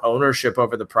people more ownership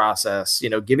over the process,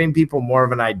 giving people more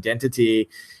of an identity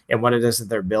in what it is that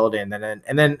they're building.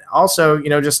 And then also,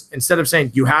 just instead of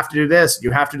saying, "You have to do this, you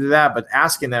have to do that," but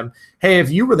asking them, "Hey, if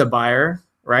you were the buyer,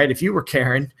 right? If you were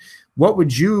Karen, what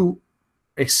would you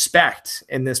expect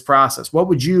in this process? What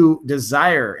would you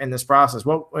desire in this process?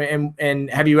 And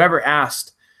have you ever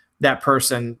asked that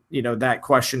person, that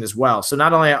question as well?" So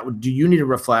not only do you need to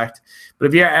reflect, but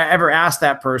if you ever asked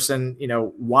that person,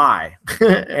 why,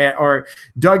 or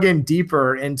dug in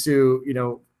deeper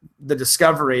into, the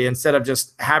discovery instead of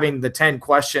just having the 10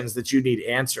 questions that you need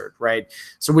answered, right?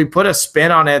 So we put a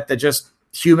spin on it that just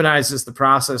humanizes the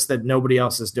process that nobody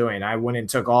else is doing. I went and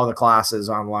took all the classes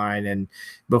online and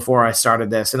before I started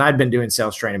this, and I'd been doing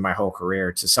sales training my whole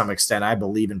career to some extent. I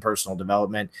believe in personal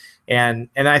development. And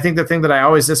I think the thing that I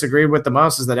always disagree with the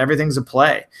most is that everything's a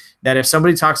play. That if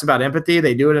somebody talks about empathy,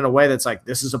 they do it in a way that's like,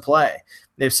 this is a play.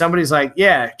 if somebody's like,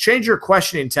 yeah, change your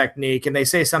questioning technique, and they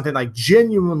say something like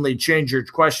genuinely change your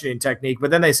questioning technique,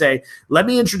 but then they say, let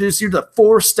me introduce you to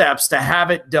 4 steps to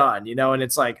have it done, and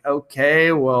it's like,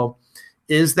 okay, well,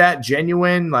 is that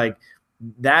genuine? Like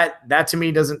that to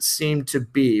me doesn't seem to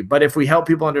be. But if we help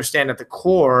people understand at the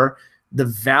core the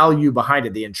value behind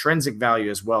it, the intrinsic value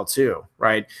as well too,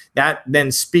 right? That then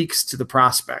speaks to the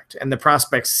prospect, and the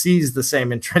prospect sees the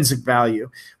same intrinsic value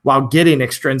while getting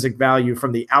extrinsic value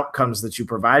from the outcomes that you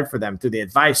provide for them through the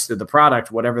advice, through the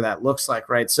product, whatever that looks like,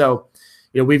 right? So,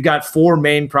 we've got 4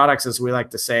 main products, as we like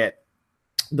to say it: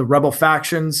 the Rebel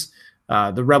Factions,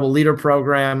 the Rebel Leader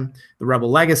Program, the Rebel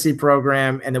Legacy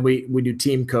Program, and then we do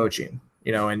team coaching.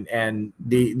 And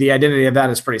the identity of that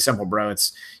is pretty simple, bro.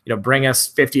 It's, bring us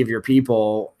 50 of your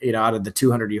people, out of the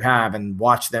 200 you have, and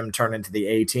watch them turn into the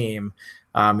A team.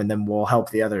 And then we'll help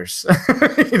the others,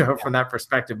 from that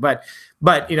perspective. But,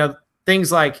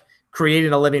 things like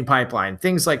creating a living pipeline,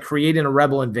 things like creating a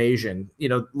rebel invasion,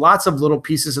 lots of little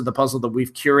pieces of the puzzle that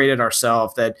we've curated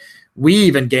ourselves, that we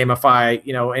even gamify,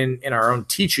 in our own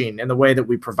teaching and the way that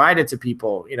we provide it to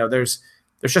people.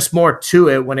 There's just more to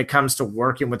it when it comes to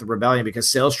working with the rebellion, because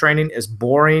sales training is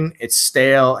boring, it's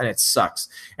stale, and it sucks.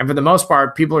 And for the most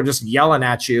part, people are just yelling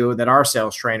at you that are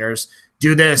sales trainers,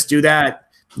 do this, do that,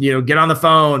 get on the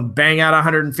phone, bang out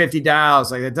 150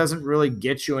 dials. Like, that doesn't really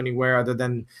get you anywhere other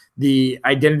than the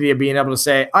identity of being able to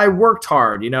say, I worked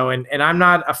hard, and I'm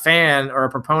not a fan or a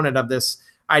proponent of this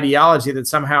ideology that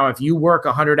somehow if you work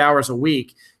 100 hours a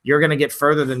week, you're going to get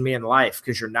further than me in life,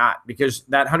 because you're not. Because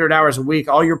that 100 hours a week,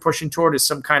 all you're pushing toward is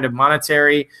some kind of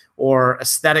monetary or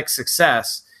aesthetic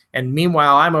success. And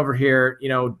meanwhile, I'm over here,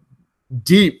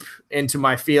 deep into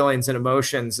my feelings and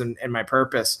emotions and my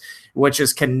purpose, which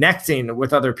is connecting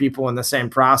with other people in the same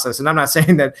process. And I'm not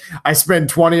saying that I spend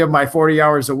 20 of my 40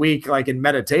 hours a week like in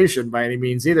meditation by any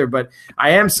means either, but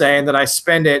I am saying that I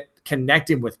spend it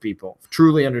connecting with people,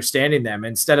 truly understanding them.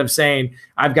 Instead of saying,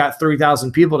 I've got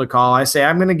 3,000 people to call, I say,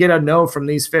 I'm going to get a no from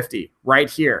these 50 right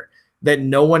here that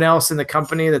no one else in the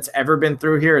company that's ever been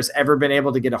through here has ever been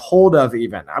able to get a hold of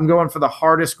even. I'm going for the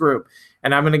hardest group,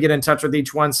 and I'm going to get in touch with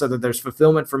each one so that there's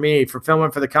fulfillment for me,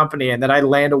 fulfillment for the company, and that I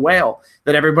land a whale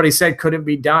that everybody said couldn't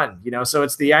be done. So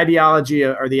it's the ideology,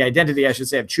 or the identity, I should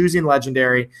say, of choosing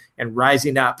legendary and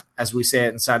rising up, as we say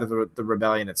it inside of the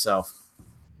rebellion itself.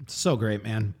 So great,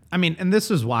 man. I mean, and this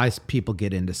is why people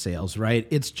get into sales, right?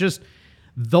 It's just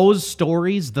those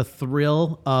stories, the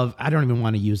thrill of, I don't even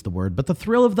want to use the word, but the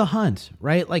thrill of the hunt,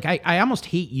 right? Like I almost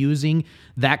hate using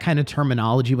that kind of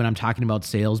terminology when I'm talking about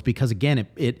sales, because again,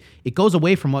 it goes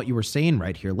away from what you were saying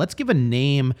right here. Let's give a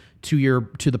name to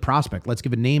the prospect. Let's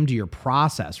give a name to your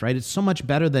process, right? It's so much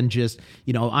better than just,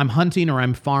 I'm hunting or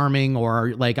I'm farming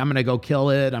or like, I'm going to go kill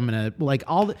it. I'm going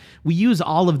to we use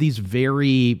all of these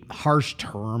very harsh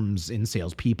terms in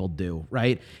sales. People do,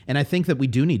 right? And I think that we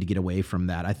do need to get away from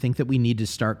that. I think that we need to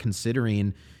start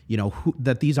considering,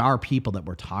 that these are people that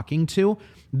we're talking to.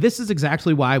 This is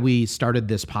exactly why we started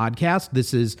this podcast.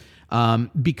 This is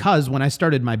because when I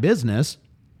started my business,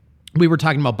 we were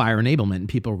talking about buyer enablement, and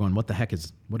people were going, what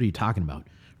are you talking about?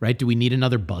 Right? Do we need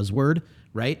another buzzword?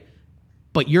 Right?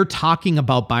 But you're talking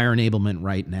about buyer enablement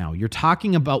right now. You're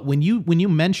talking about when you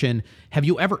mention, have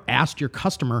you ever asked your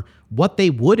customer what they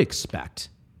would expect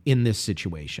in this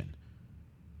situation?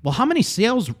 Well, how many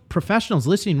sales professionals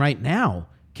listening right now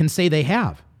can say they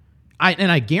have?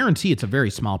 I guarantee it's a very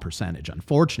small percentage,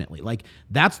 unfortunately. Like,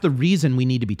 that's the reason we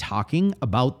need to be talking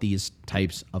about these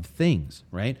types of things,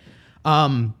 right?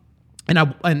 And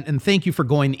thank you for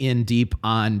going in deep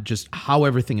on just how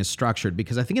everything is structured,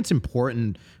 because I think it's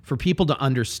important for people to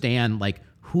understand like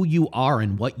who you are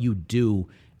and what you do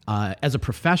as a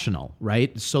professional,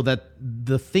 right? So that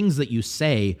the things that you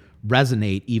say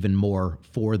resonate even more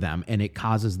for them, and it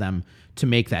causes them to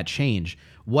make that change.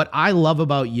 What I love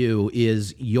about you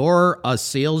is you're a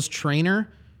sales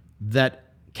trainer that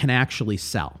can actually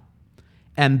sell.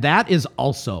 And that is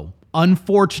also,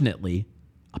 unfortunately,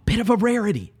 a bit of a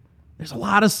rarity. There's a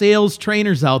lot of sales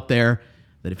trainers out there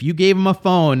that if you gave them a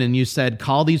phone and you said,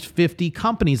 call these 50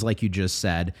 companies like you just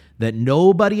said, that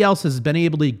nobody else has been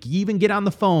able to even get on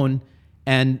the phone,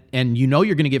 and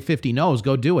you're going to get 50 no's,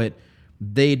 go do it,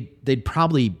 they'd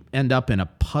probably end up in a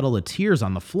puddle of tears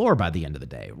on the floor by the end of the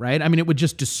day, right? I mean, it would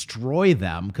just destroy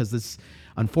them, because this,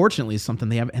 unfortunately, is something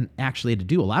they haven't actually had to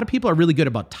do. A lot of people are really good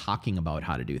about talking about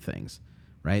how to do things,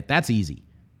 right? That's easy.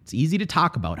 It's easy to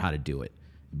talk about how to do it,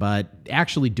 but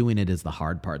actually doing it is the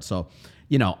hard part. So,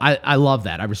 I love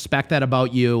that. I respect that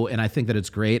about you, and I think that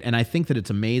it's great, and I think that it's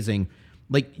amazing.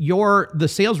 Like, the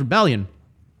Sales Rebellion,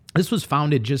 this was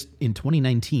founded just in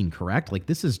 2019, correct? Like,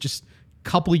 this is just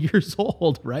couple years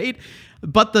old, right?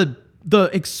 But the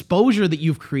exposure that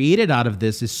you've created out of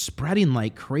this is spreading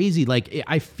like crazy. Like,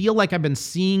 I feel like I've been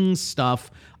seeing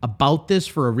stuff about this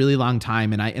for a really long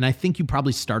time. And I think you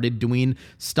probably started doing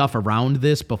stuff around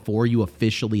this before you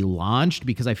officially launched,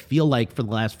 because I feel like for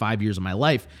the last 5 years of my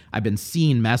life, I've been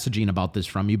seeing messaging about this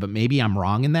from you, but maybe I'm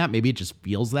wrong in that. Maybe it just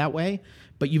feels that way,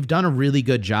 but you've done a really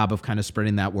good job of kind of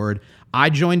spreading that word.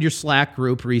 I joined your Slack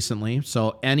group recently.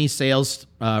 So any sales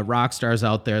rock stars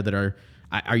out there that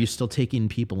are you still taking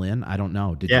people in? I don't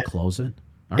know. Did you close it?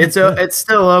 It's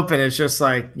still open. It's just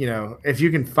like, if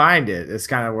you can find it, it's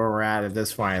kind of where we're at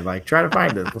this point. Like, try to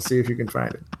find it. We'll see if you can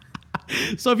find it.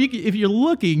 So if you're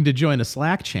looking to join a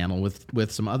Slack channel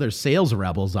with some other sales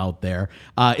rebels out there,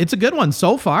 it's a good one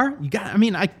so far.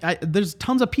 There's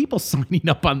tons of people signing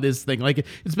up on this thing. Like,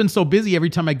 it's been so busy. Every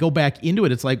time I go back into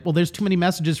it, it's like, well, there's too many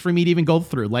messages for me to even go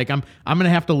through. Like, I'm gonna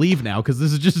have to leave now because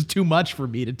this is just too much for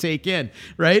me to take in,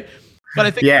 right? But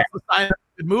I think that's a sign of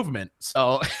a good movement.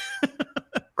 So.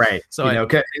 Right. So,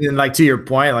 and like, to your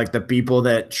point, like, the people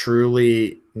that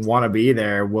truly want to be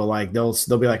there will, like, they'll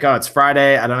be like, oh, it's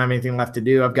Friday. I don't have anything left to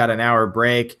do. I've got an hour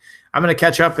break. I'm going to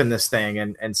catch up in this thing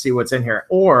and see what's in here.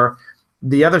 Or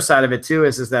the other side of it too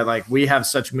is that, like, we have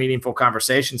such meaningful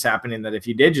conversations happening that if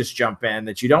you did just jump in,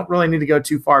 that you don't really need to go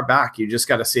too far back. You just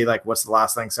got to see, like, what's the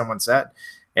last thing someone said.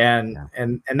 And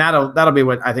that'll be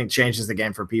what I think changes the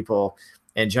game for people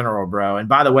in general, bro. And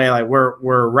by the way, like,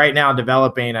 we're right now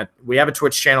developing we have a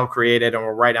Twitch channel created, and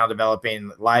we're right now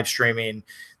developing live streaming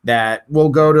that will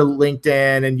go to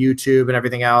LinkedIn and YouTube and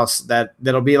everything else.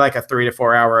 That'll be like a 3 to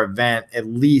 4 hour event, at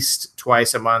least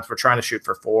twice a month. We're trying to shoot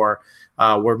for 4,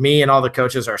 where me and all the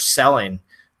coaches are selling,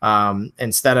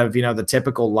 instead of, the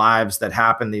typical lives that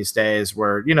happen these days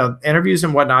where, interviews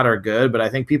and whatnot are good, but I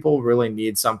think people really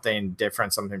need something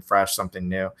different, something fresh, something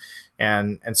new.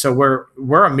 And so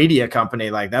we're a media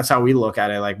company. Like, that's how we look at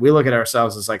it. Like, we look at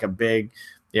ourselves as like a big,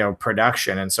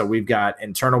 production. And so we've got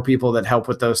internal people that help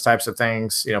with those types of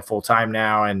things, full time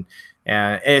now. And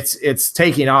it's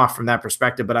taking off from that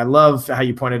perspective. But I love how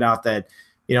you pointed out that,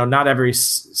 not every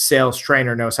sales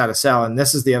trainer knows how to sell. And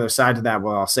this is the other side to that.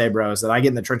 What I'll say, bro, is that I get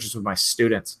in the trenches with my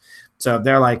students. So if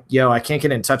they're like, I can't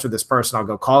get in touch with this person, I'll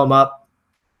go call them up,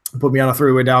 put me on a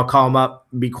 3-way dial, call them up,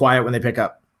 be quiet when they pick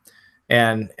up.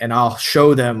 And I'll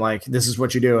show them, like, this is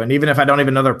what you do. And even if I don't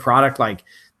even know their product, like,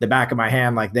 the back of my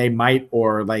hand, like, they might,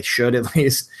 or like should at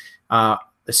least, the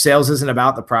sales isn't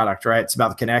about the product, right? It's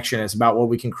about the connection. It's about what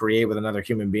we can create with another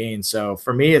human being. So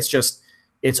for me,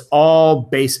 it's all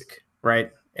basic, right?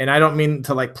 And I don't mean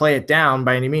to, like, play it down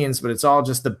by any means, but it's all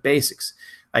just the basics.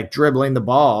 Like, dribbling the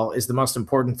ball is the most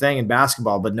important thing in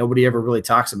basketball, but nobody ever really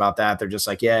talks about that. They're just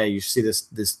like, yeah, you see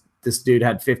this dude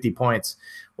had 50 points.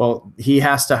 Well, he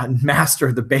has to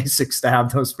master the basics to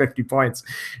have those 50 points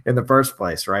in the first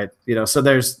place, right? So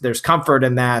there's comfort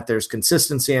in that, there's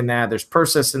consistency in that, there's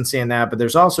persistency in that, but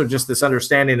there's also just this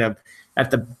understanding of at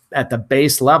the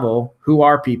base level, who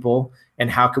are people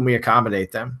and how can we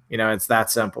accommodate them? It's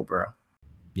that simple, bro.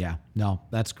 Yeah, no,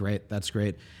 that's great. That's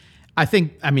great.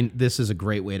 I mean, this is a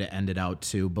great way to end it out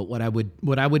too. But what I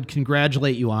would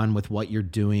congratulate you on with what you're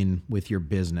doing with your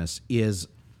business is,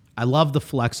 I love the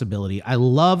flexibility. I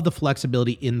love the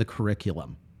flexibility in the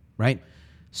curriculum, right?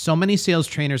 So many sales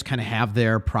trainers kind of have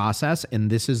their process, and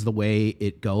this is the way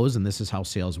it goes, and this is how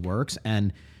sales works.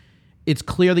 And it's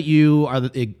clear that you are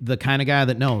the kind of guy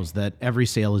that knows that every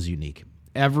sale is unique.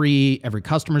 Every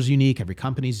customer is unique. Every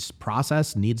company's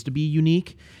process needs to be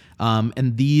unique.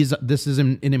 And this is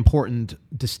an important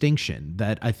distinction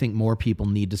that I think more people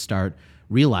need to start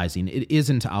realizing. It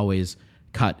isn't always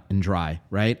cut and dry,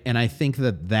 right? And I think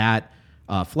that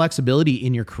flexibility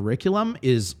in your curriculum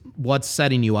is what's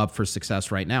setting you up for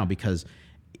success right now, because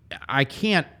I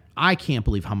can't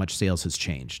believe how much sales has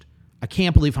changed. I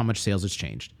can't believe how much sales has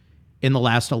changed in the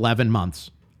last 11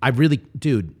 months.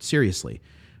 Dude, seriously.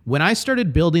 When I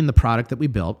started building the product that we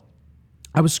built,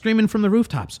 I was screaming from the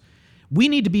rooftops, we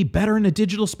need to be better in a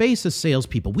digital space as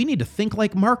salespeople. We need to think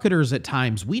like marketers at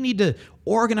times. We need to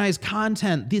organize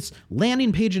content. This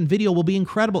landing page and video will be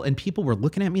incredible. And people were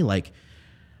looking at me like,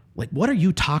 what are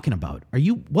you talking about?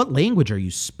 What language are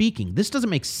you speaking? This doesn't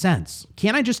make sense.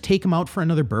 Can't I just take them out for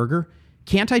another burger?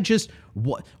 Can't I just,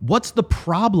 what's the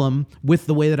problem with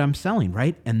the way that I'm selling,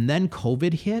 right? And then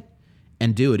COVID hit,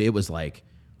 and dude, it was like,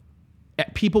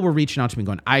 people were reaching out to me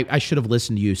going, I should have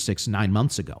listened to you 6-9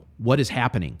 months ago. What is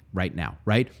happening right now,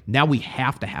 right? Now we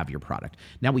have to have your product.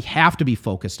 Now we have to be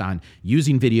focused on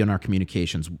using video in our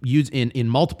communications, use in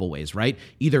multiple ways, right?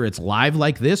 Either it's live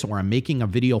like this, or I'm making a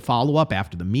video follow-up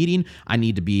after the meeting. I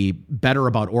need to be better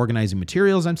about organizing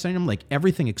materials. I'm saying them, like,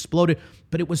 everything exploded.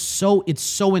 But it's so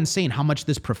insane how much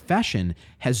this profession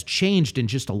has changed in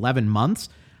just 11 months.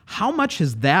 How much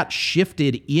has that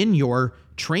shifted in your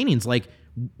trainings? Like,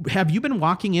 have you been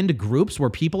walking into groups where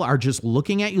people are just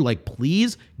looking at you like,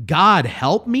 please, God,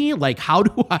 help me? Like, how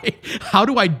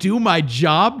do I do my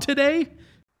job today?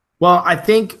 Well, I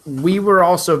think we were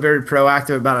also very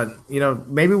proactive about it. You know,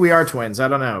 maybe we are twins. I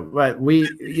don't know. But we,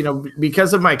 you know,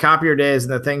 because of my copier days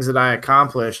and the things that I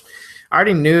accomplished, I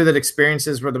already knew that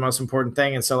experiences were the most important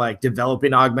thing. And so, like,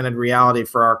 developing augmented reality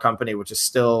for our company, which is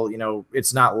still, you know,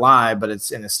 it's not live, but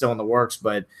it's still in the works.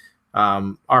 But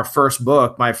my first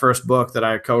book that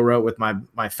I co-wrote with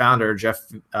my founder, Jeff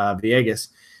Villegas,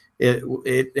 it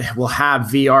will have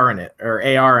VR in it, or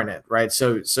AR in it, right?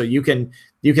 So you can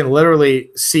literally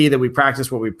see that we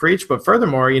practice what we preach. But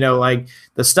furthermore, you know, like,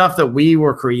 the stuff that we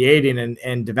were creating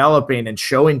and developing and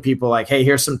showing people, like, hey,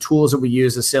 here's some tools that we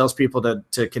use as salespeople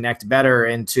to connect better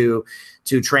and to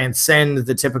transcend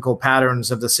the typical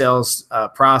patterns of the sales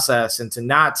process, and to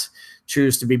not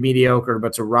choose to be mediocre,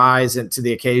 but to rise into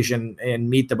the occasion and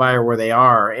meet the buyer where they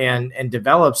are, and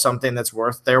develop something that's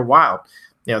worth their while.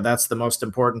 You know, that's the most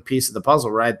important piece of the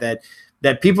puzzle, right?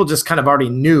 That people just kind of already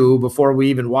knew before we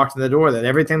even walked in the door, that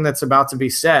everything that's about to be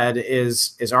said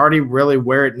is already really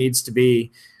where it needs to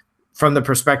be, from the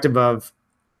perspective of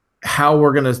how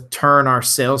we're going to turn our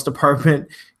sales department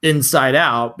inside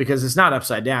out, because it's not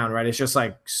upside down, right? It's just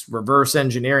like reverse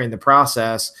engineering the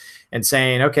process and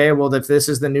saying, okay, well, if this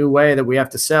is the new way that we have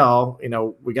to sell, you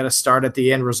know, we got to start at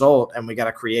the end result, and we got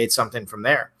to create something from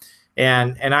there.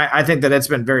 And I think that it's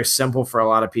been very simple for a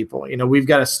lot of people. You know, we've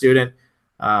got a student,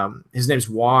 his name's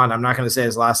Juan. I'm not going to say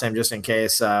his last name just in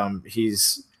case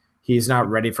he's not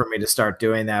ready for me to start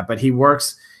doing that, but he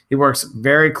works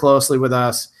very closely with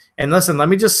us. And listen, let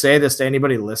me just say this to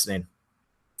anybody listening.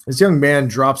 This young man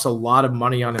drops a lot of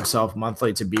money on himself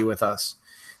monthly to be with us.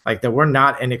 Like, that we're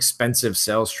not an expensive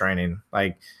sales training.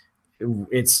 Like,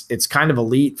 it's kind of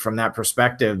elite from that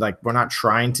perspective. Like, we're not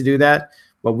trying to do that,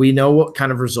 but we know what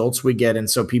kind of results we get. And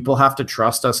so people have to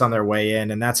trust us on their way in.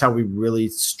 And that's how we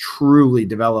really truly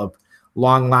develop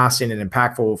long-lasting and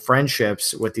impactful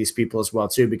friendships with these people as well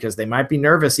too, because they might be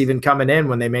nervous even coming in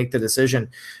when they make the decision,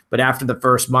 but after the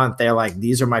first month, they're like,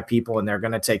 these are my people, and they're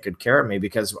going to take good care of me,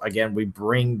 because again, we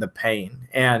bring the pain.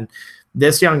 And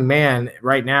this young man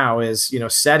right now is, you know,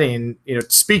 speaking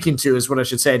to, is what I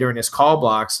should say, during his call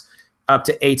blocks, up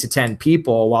to 8 to 10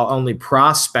 people, while only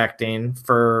prospecting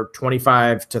for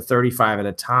 25 to 35 at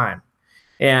a time.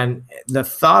 And the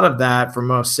thought of that for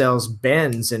most sales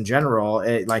bends in general,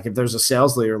 like, if there's a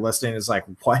sales leader listening, it's like,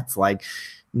 what? Like,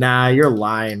 nah, you're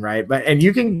lying, right? But, and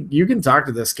you can talk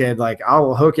to this kid, like,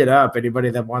 I'll hook it up,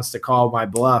 anybody that wants to call my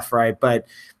bluff, right? But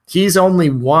he's only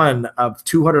one of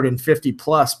 250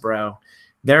 plus, bro.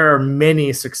 There are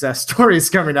many success stories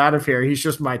coming out of here. He's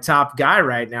just my top guy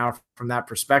right now from that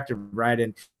perspective, right?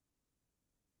 And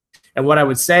what I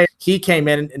would say, he came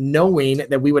in knowing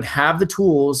that we would have the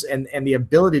tools and the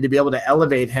ability to be able to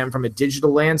elevate him from a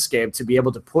digital landscape, to be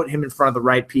able to put him in front of the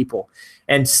right people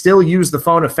and still use the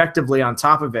phone effectively on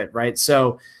top of it, right?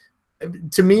 So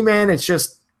to me, man,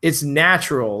 it's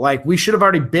natural. Like, we should have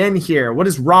already been here. What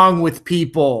is wrong with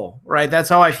people, right? That's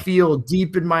how I feel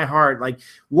deep in my heart. Like,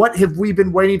 what have we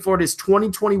been waiting for? It is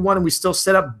 2021, and we still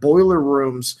set up boiler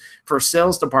rooms for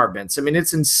sales departments. I mean,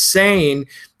 it's insane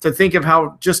to think of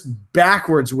how just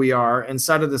backwards we are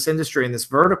inside of this industry and this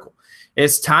vertical.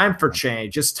 It's time for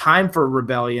change. It's time for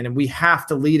rebellion, and we have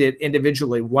to lead it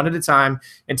individually, one at a time,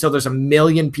 until there's a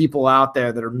million people out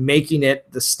there that are making it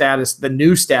the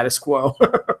new status quo.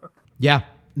 Yeah.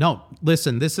 No,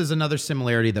 listen, this is another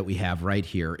similarity that we have right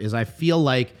here, is I feel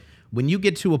like when you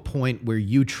get to a point where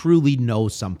you truly know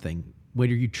something, where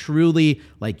you truly,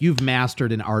 like, you've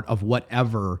mastered an art of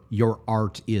whatever your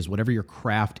art is, whatever your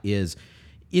craft is,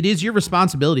 it is your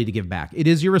responsibility to give back. It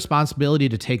is your responsibility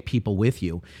to take people with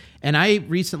you. And I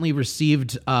recently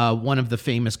received one of the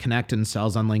famous connect and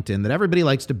sells on LinkedIn that everybody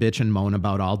likes to bitch and moan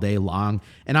about all day long.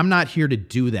 And I'm not here to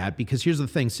do that, because here's the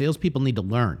thing, salespeople need to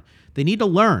learn. They need to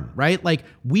learn, right? Like,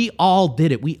 we all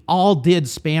did it. We all did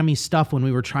spammy stuff when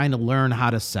we were trying to learn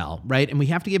how to sell, right? And we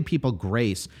have to give people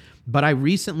grace. But I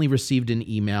recently received an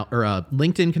email or a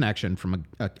LinkedIn connection from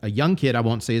a young kid. I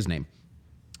won't say his name.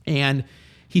 And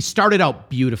he started out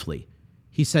beautifully.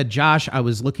 He said, Josh, I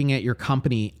was looking at your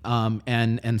company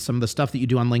and some of the stuff that you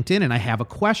do on LinkedIn, and I have a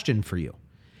question for you.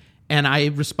 And I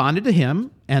responded to him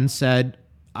and said,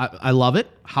 I love it.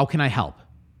 How can I help?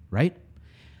 Right?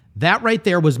 That right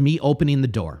there was me opening the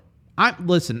door. I'm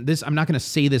not going to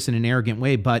say this in an arrogant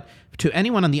way, but to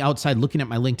anyone on the outside looking at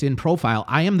my LinkedIn profile,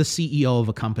 I am the CEO of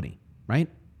a company, right?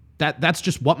 That's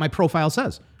just what my profile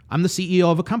says. I'm the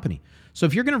CEO of a company. So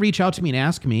if you're going to reach out to me and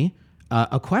ask me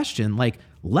a question, like,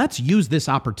 let's use this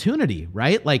opportunity,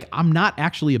 right? Like, I'm not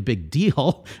actually a big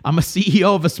deal. I'm a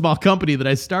CEO of a small company that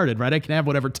I started, right? I can have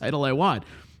whatever title I want.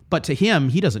 But to him,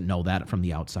 he doesn't know that from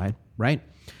the outside, right?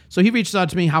 So he reaches out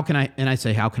to me, and I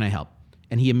say, how can I help?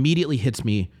 And he immediately hits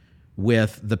me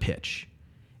with the pitch.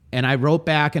 And I wrote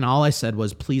back, and all I said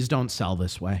was, please don't sell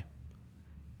this way.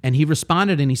 And he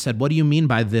responded and he said, what do you mean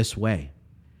by this way?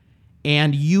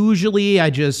 And usually I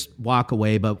just walk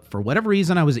away, but for whatever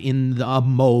reason, I was in the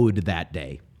mode that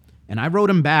day. And I wrote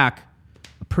him back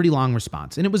a pretty long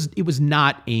response. And it was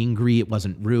not angry. It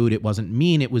wasn't rude. It wasn't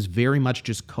mean. It was very much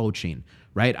just coaching,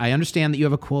 right? I understand that you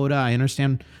have a quota. I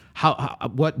understand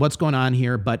what's going on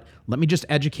here, but let me just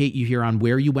educate you here on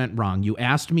where you went wrong. You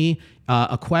asked me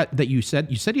you said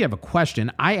you have a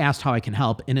question. I asked how I can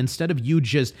help, and instead of you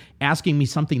just asking me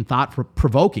something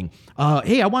thought-provoking,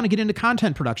 hey, I want to get into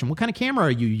content production. What kind of camera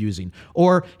are you using?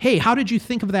 Or, hey, how did you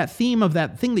think of that theme of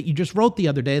that thing that you just wrote the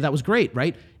other day? That was great,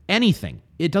 right? Anything.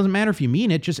 It doesn't matter if you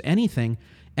mean it, just anything.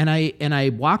 And I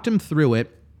walked him through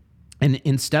it, and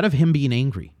instead of him being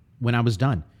angry when I was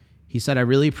done, he said, I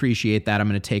really appreciate that. I'm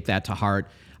going to take that to heart.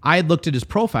 I had looked at his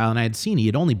profile and I had seen he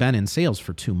had only been in sales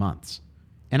for 2 months.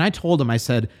 And I told him, I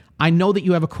said, I know that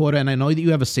you have a quota and I know that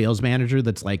you have a sales manager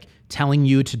that's like telling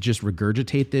you to just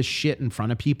regurgitate this shit in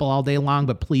front of people all day long,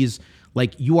 but please,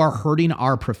 like, you are hurting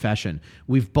our profession.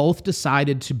 We've both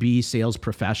decided to be sales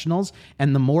professionals,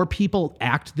 and the more people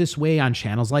act this way on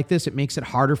channels like this, it makes it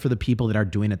harder for the people that are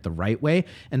doing it the right way.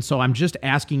 And so I'm just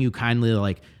asking you kindly to,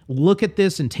 like, look at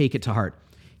this and take it to heart.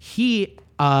 He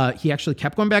actually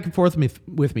kept going back and forth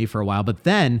with me for a while, but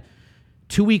then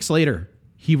 2 weeks later,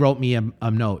 he wrote me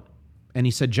a note, and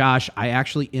he said, Josh, I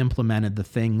actually implemented the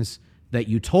things that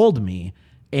you told me,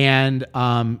 and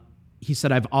he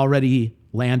said, I've already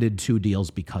landed 2 deals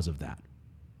because of that,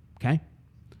 okay?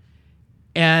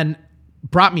 And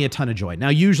brought me a ton of joy. Now,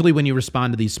 usually when you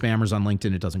respond to these spammers on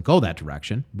LinkedIn, it doesn't go that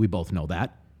direction. We both know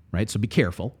that, right? So be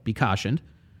careful, be cautioned.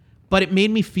 But it made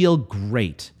me feel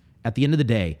great at the end of the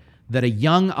day that a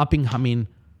young up-and-coming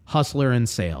hustler in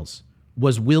sales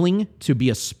was willing to be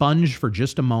a sponge for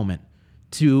just a moment,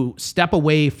 to step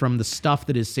away from the stuff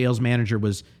that his sales manager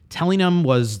was telling him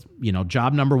was,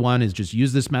 job number 1 is just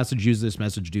use this message,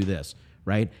 do this,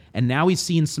 right? And now he's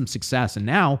seeing some success. And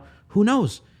now, who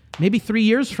knows? Maybe 3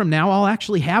 years from now, I'll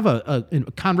actually have a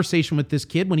conversation with this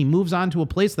kid when he moves on to a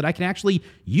place that I can actually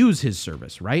use his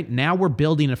service, right? Now we're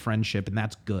building a friendship, and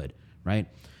that's good, right?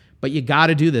 But you got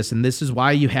to do this, and this is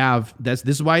why you have this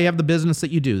is why you have the business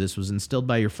that you do. This was instilled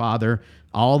by your father.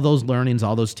 All those learnings,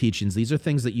 all those teachings, these are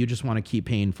things that you just want to keep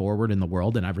paying forward in the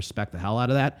world, and I respect the hell out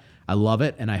of that. I love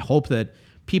it, and I hope that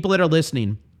people that are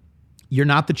listening, you're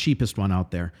not the cheapest one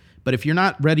out there. But if you're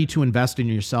not ready to invest in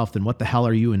yourself, then what the hell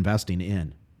are you investing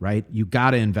in, right? You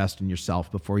got to invest in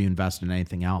yourself before you invest in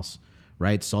anything else,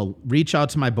 right? So reach out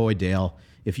to my boy Dale.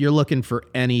 If you're looking for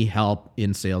any help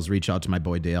in sales, reach out to my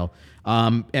boy Dale.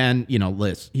 And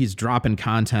Liz, he's dropping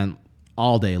content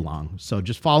all day long. So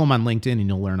just follow him on LinkedIn and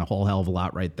you'll learn a whole hell of a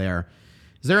lot right there.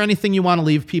 Is there anything you want to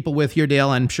leave people with here, Dale?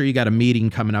 I'm sure you got a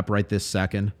meeting coming up right this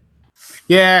second.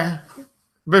 Yeah,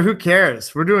 but who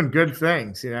cares? We're doing good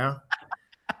things,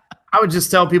 I would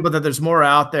just tell people that there's more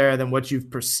out there than what you've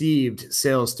perceived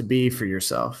sales to be for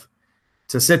yourself.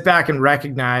 To sit back and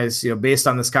recognize, based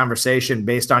on this conversation,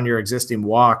 based on your existing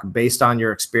walk, based on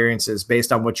your experiences,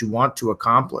 based on what you want to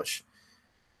accomplish,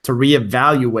 to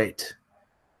reevaluate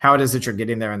how it is that you're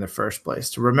getting there in the first place.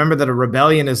 To remember that a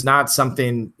rebellion is not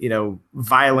something,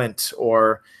 violent,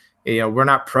 or, we're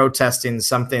not protesting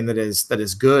something that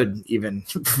is good, even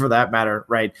for that matter,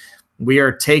 right? We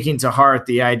are taking to heart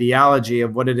the ideology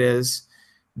of what it is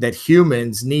that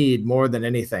humans need more than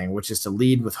anything, which is to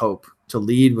lead with hope, to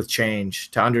lead with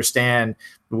change, to understand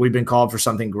that we've been called for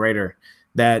something greater,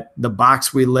 that the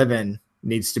box we live in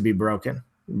needs to be broken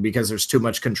because there's too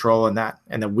much control in that,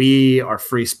 and that we are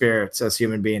free spirits as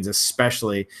human beings,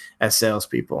 especially as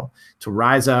salespeople, to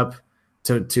rise up,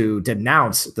 to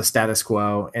denounce the status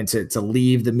quo, and to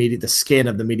leave the skin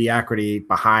of the mediocrity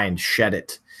behind, shed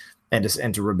it,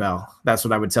 and to rebel. That's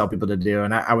what I would tell people to do.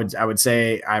 And I would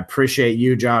say I appreciate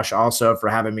you, Josh, also for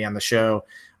having me on the show.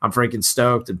 I'm freaking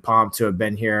stoked and pumped to have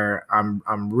been here.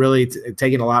 I'm really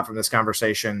taking a lot from this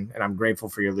conversation, and I'm grateful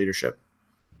for your leadership.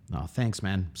 Oh, thanks,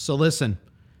 man. So listen,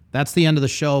 That's the end of the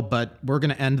show, but we're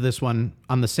going to end this one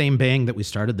on the same bang that we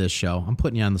started this show. I'm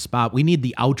putting you on the spot. We need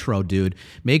the outro, dude.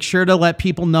 Make sure to let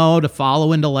people know to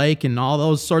follow and to like and all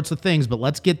those sorts of things, but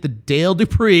let's get the Dale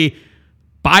Dupree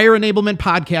Buyer Enablement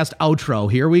Podcast outro.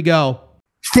 Here we go.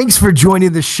 Thanks for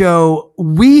joining the show.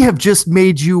 We have just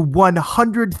made you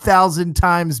 100,000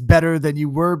 times better than you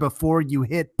were before you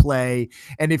hit play.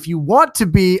 And if you want to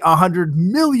be 100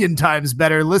 million times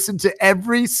better, listen to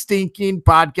every stinking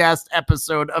podcast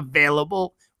episode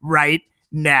available right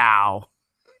now.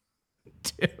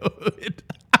 Dude.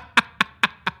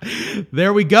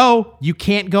 There we go. You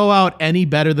can't go out any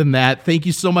better than that. Thank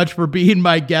you so much for being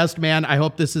my guest, man. I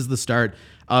hope this is the start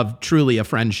of truly a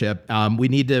friendship. We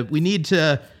need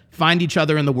to find each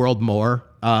other in the world more.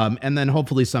 And then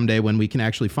hopefully someday when we can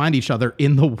actually find each other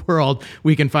in the world,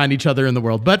 we can find each other in the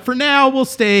world. But for now, we'll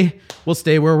stay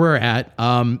where we're at.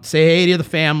 Say hey to the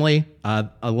family. I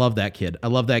love that kid. I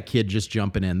love that kid just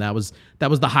jumping in. That was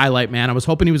the highlight, man. I was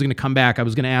hoping he was going to come back. I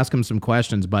was going to ask him some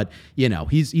questions, but you know,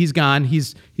 he's gone.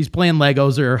 He's playing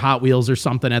Legos or Hot Wheels or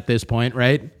something at this point,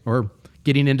 right? Or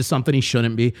getting into something he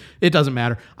shouldn't be. It doesn't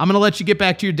matter. I'm going to let you get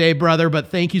back to your day, brother, but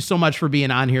thank you so much for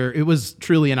being on here. It was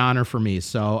truly an honor for me.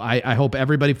 So I hope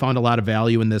everybody found a lot of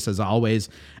value in this as always.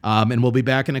 And we'll be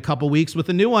back in a couple weeks with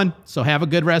a new one. So have a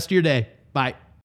good rest of your day. Bye.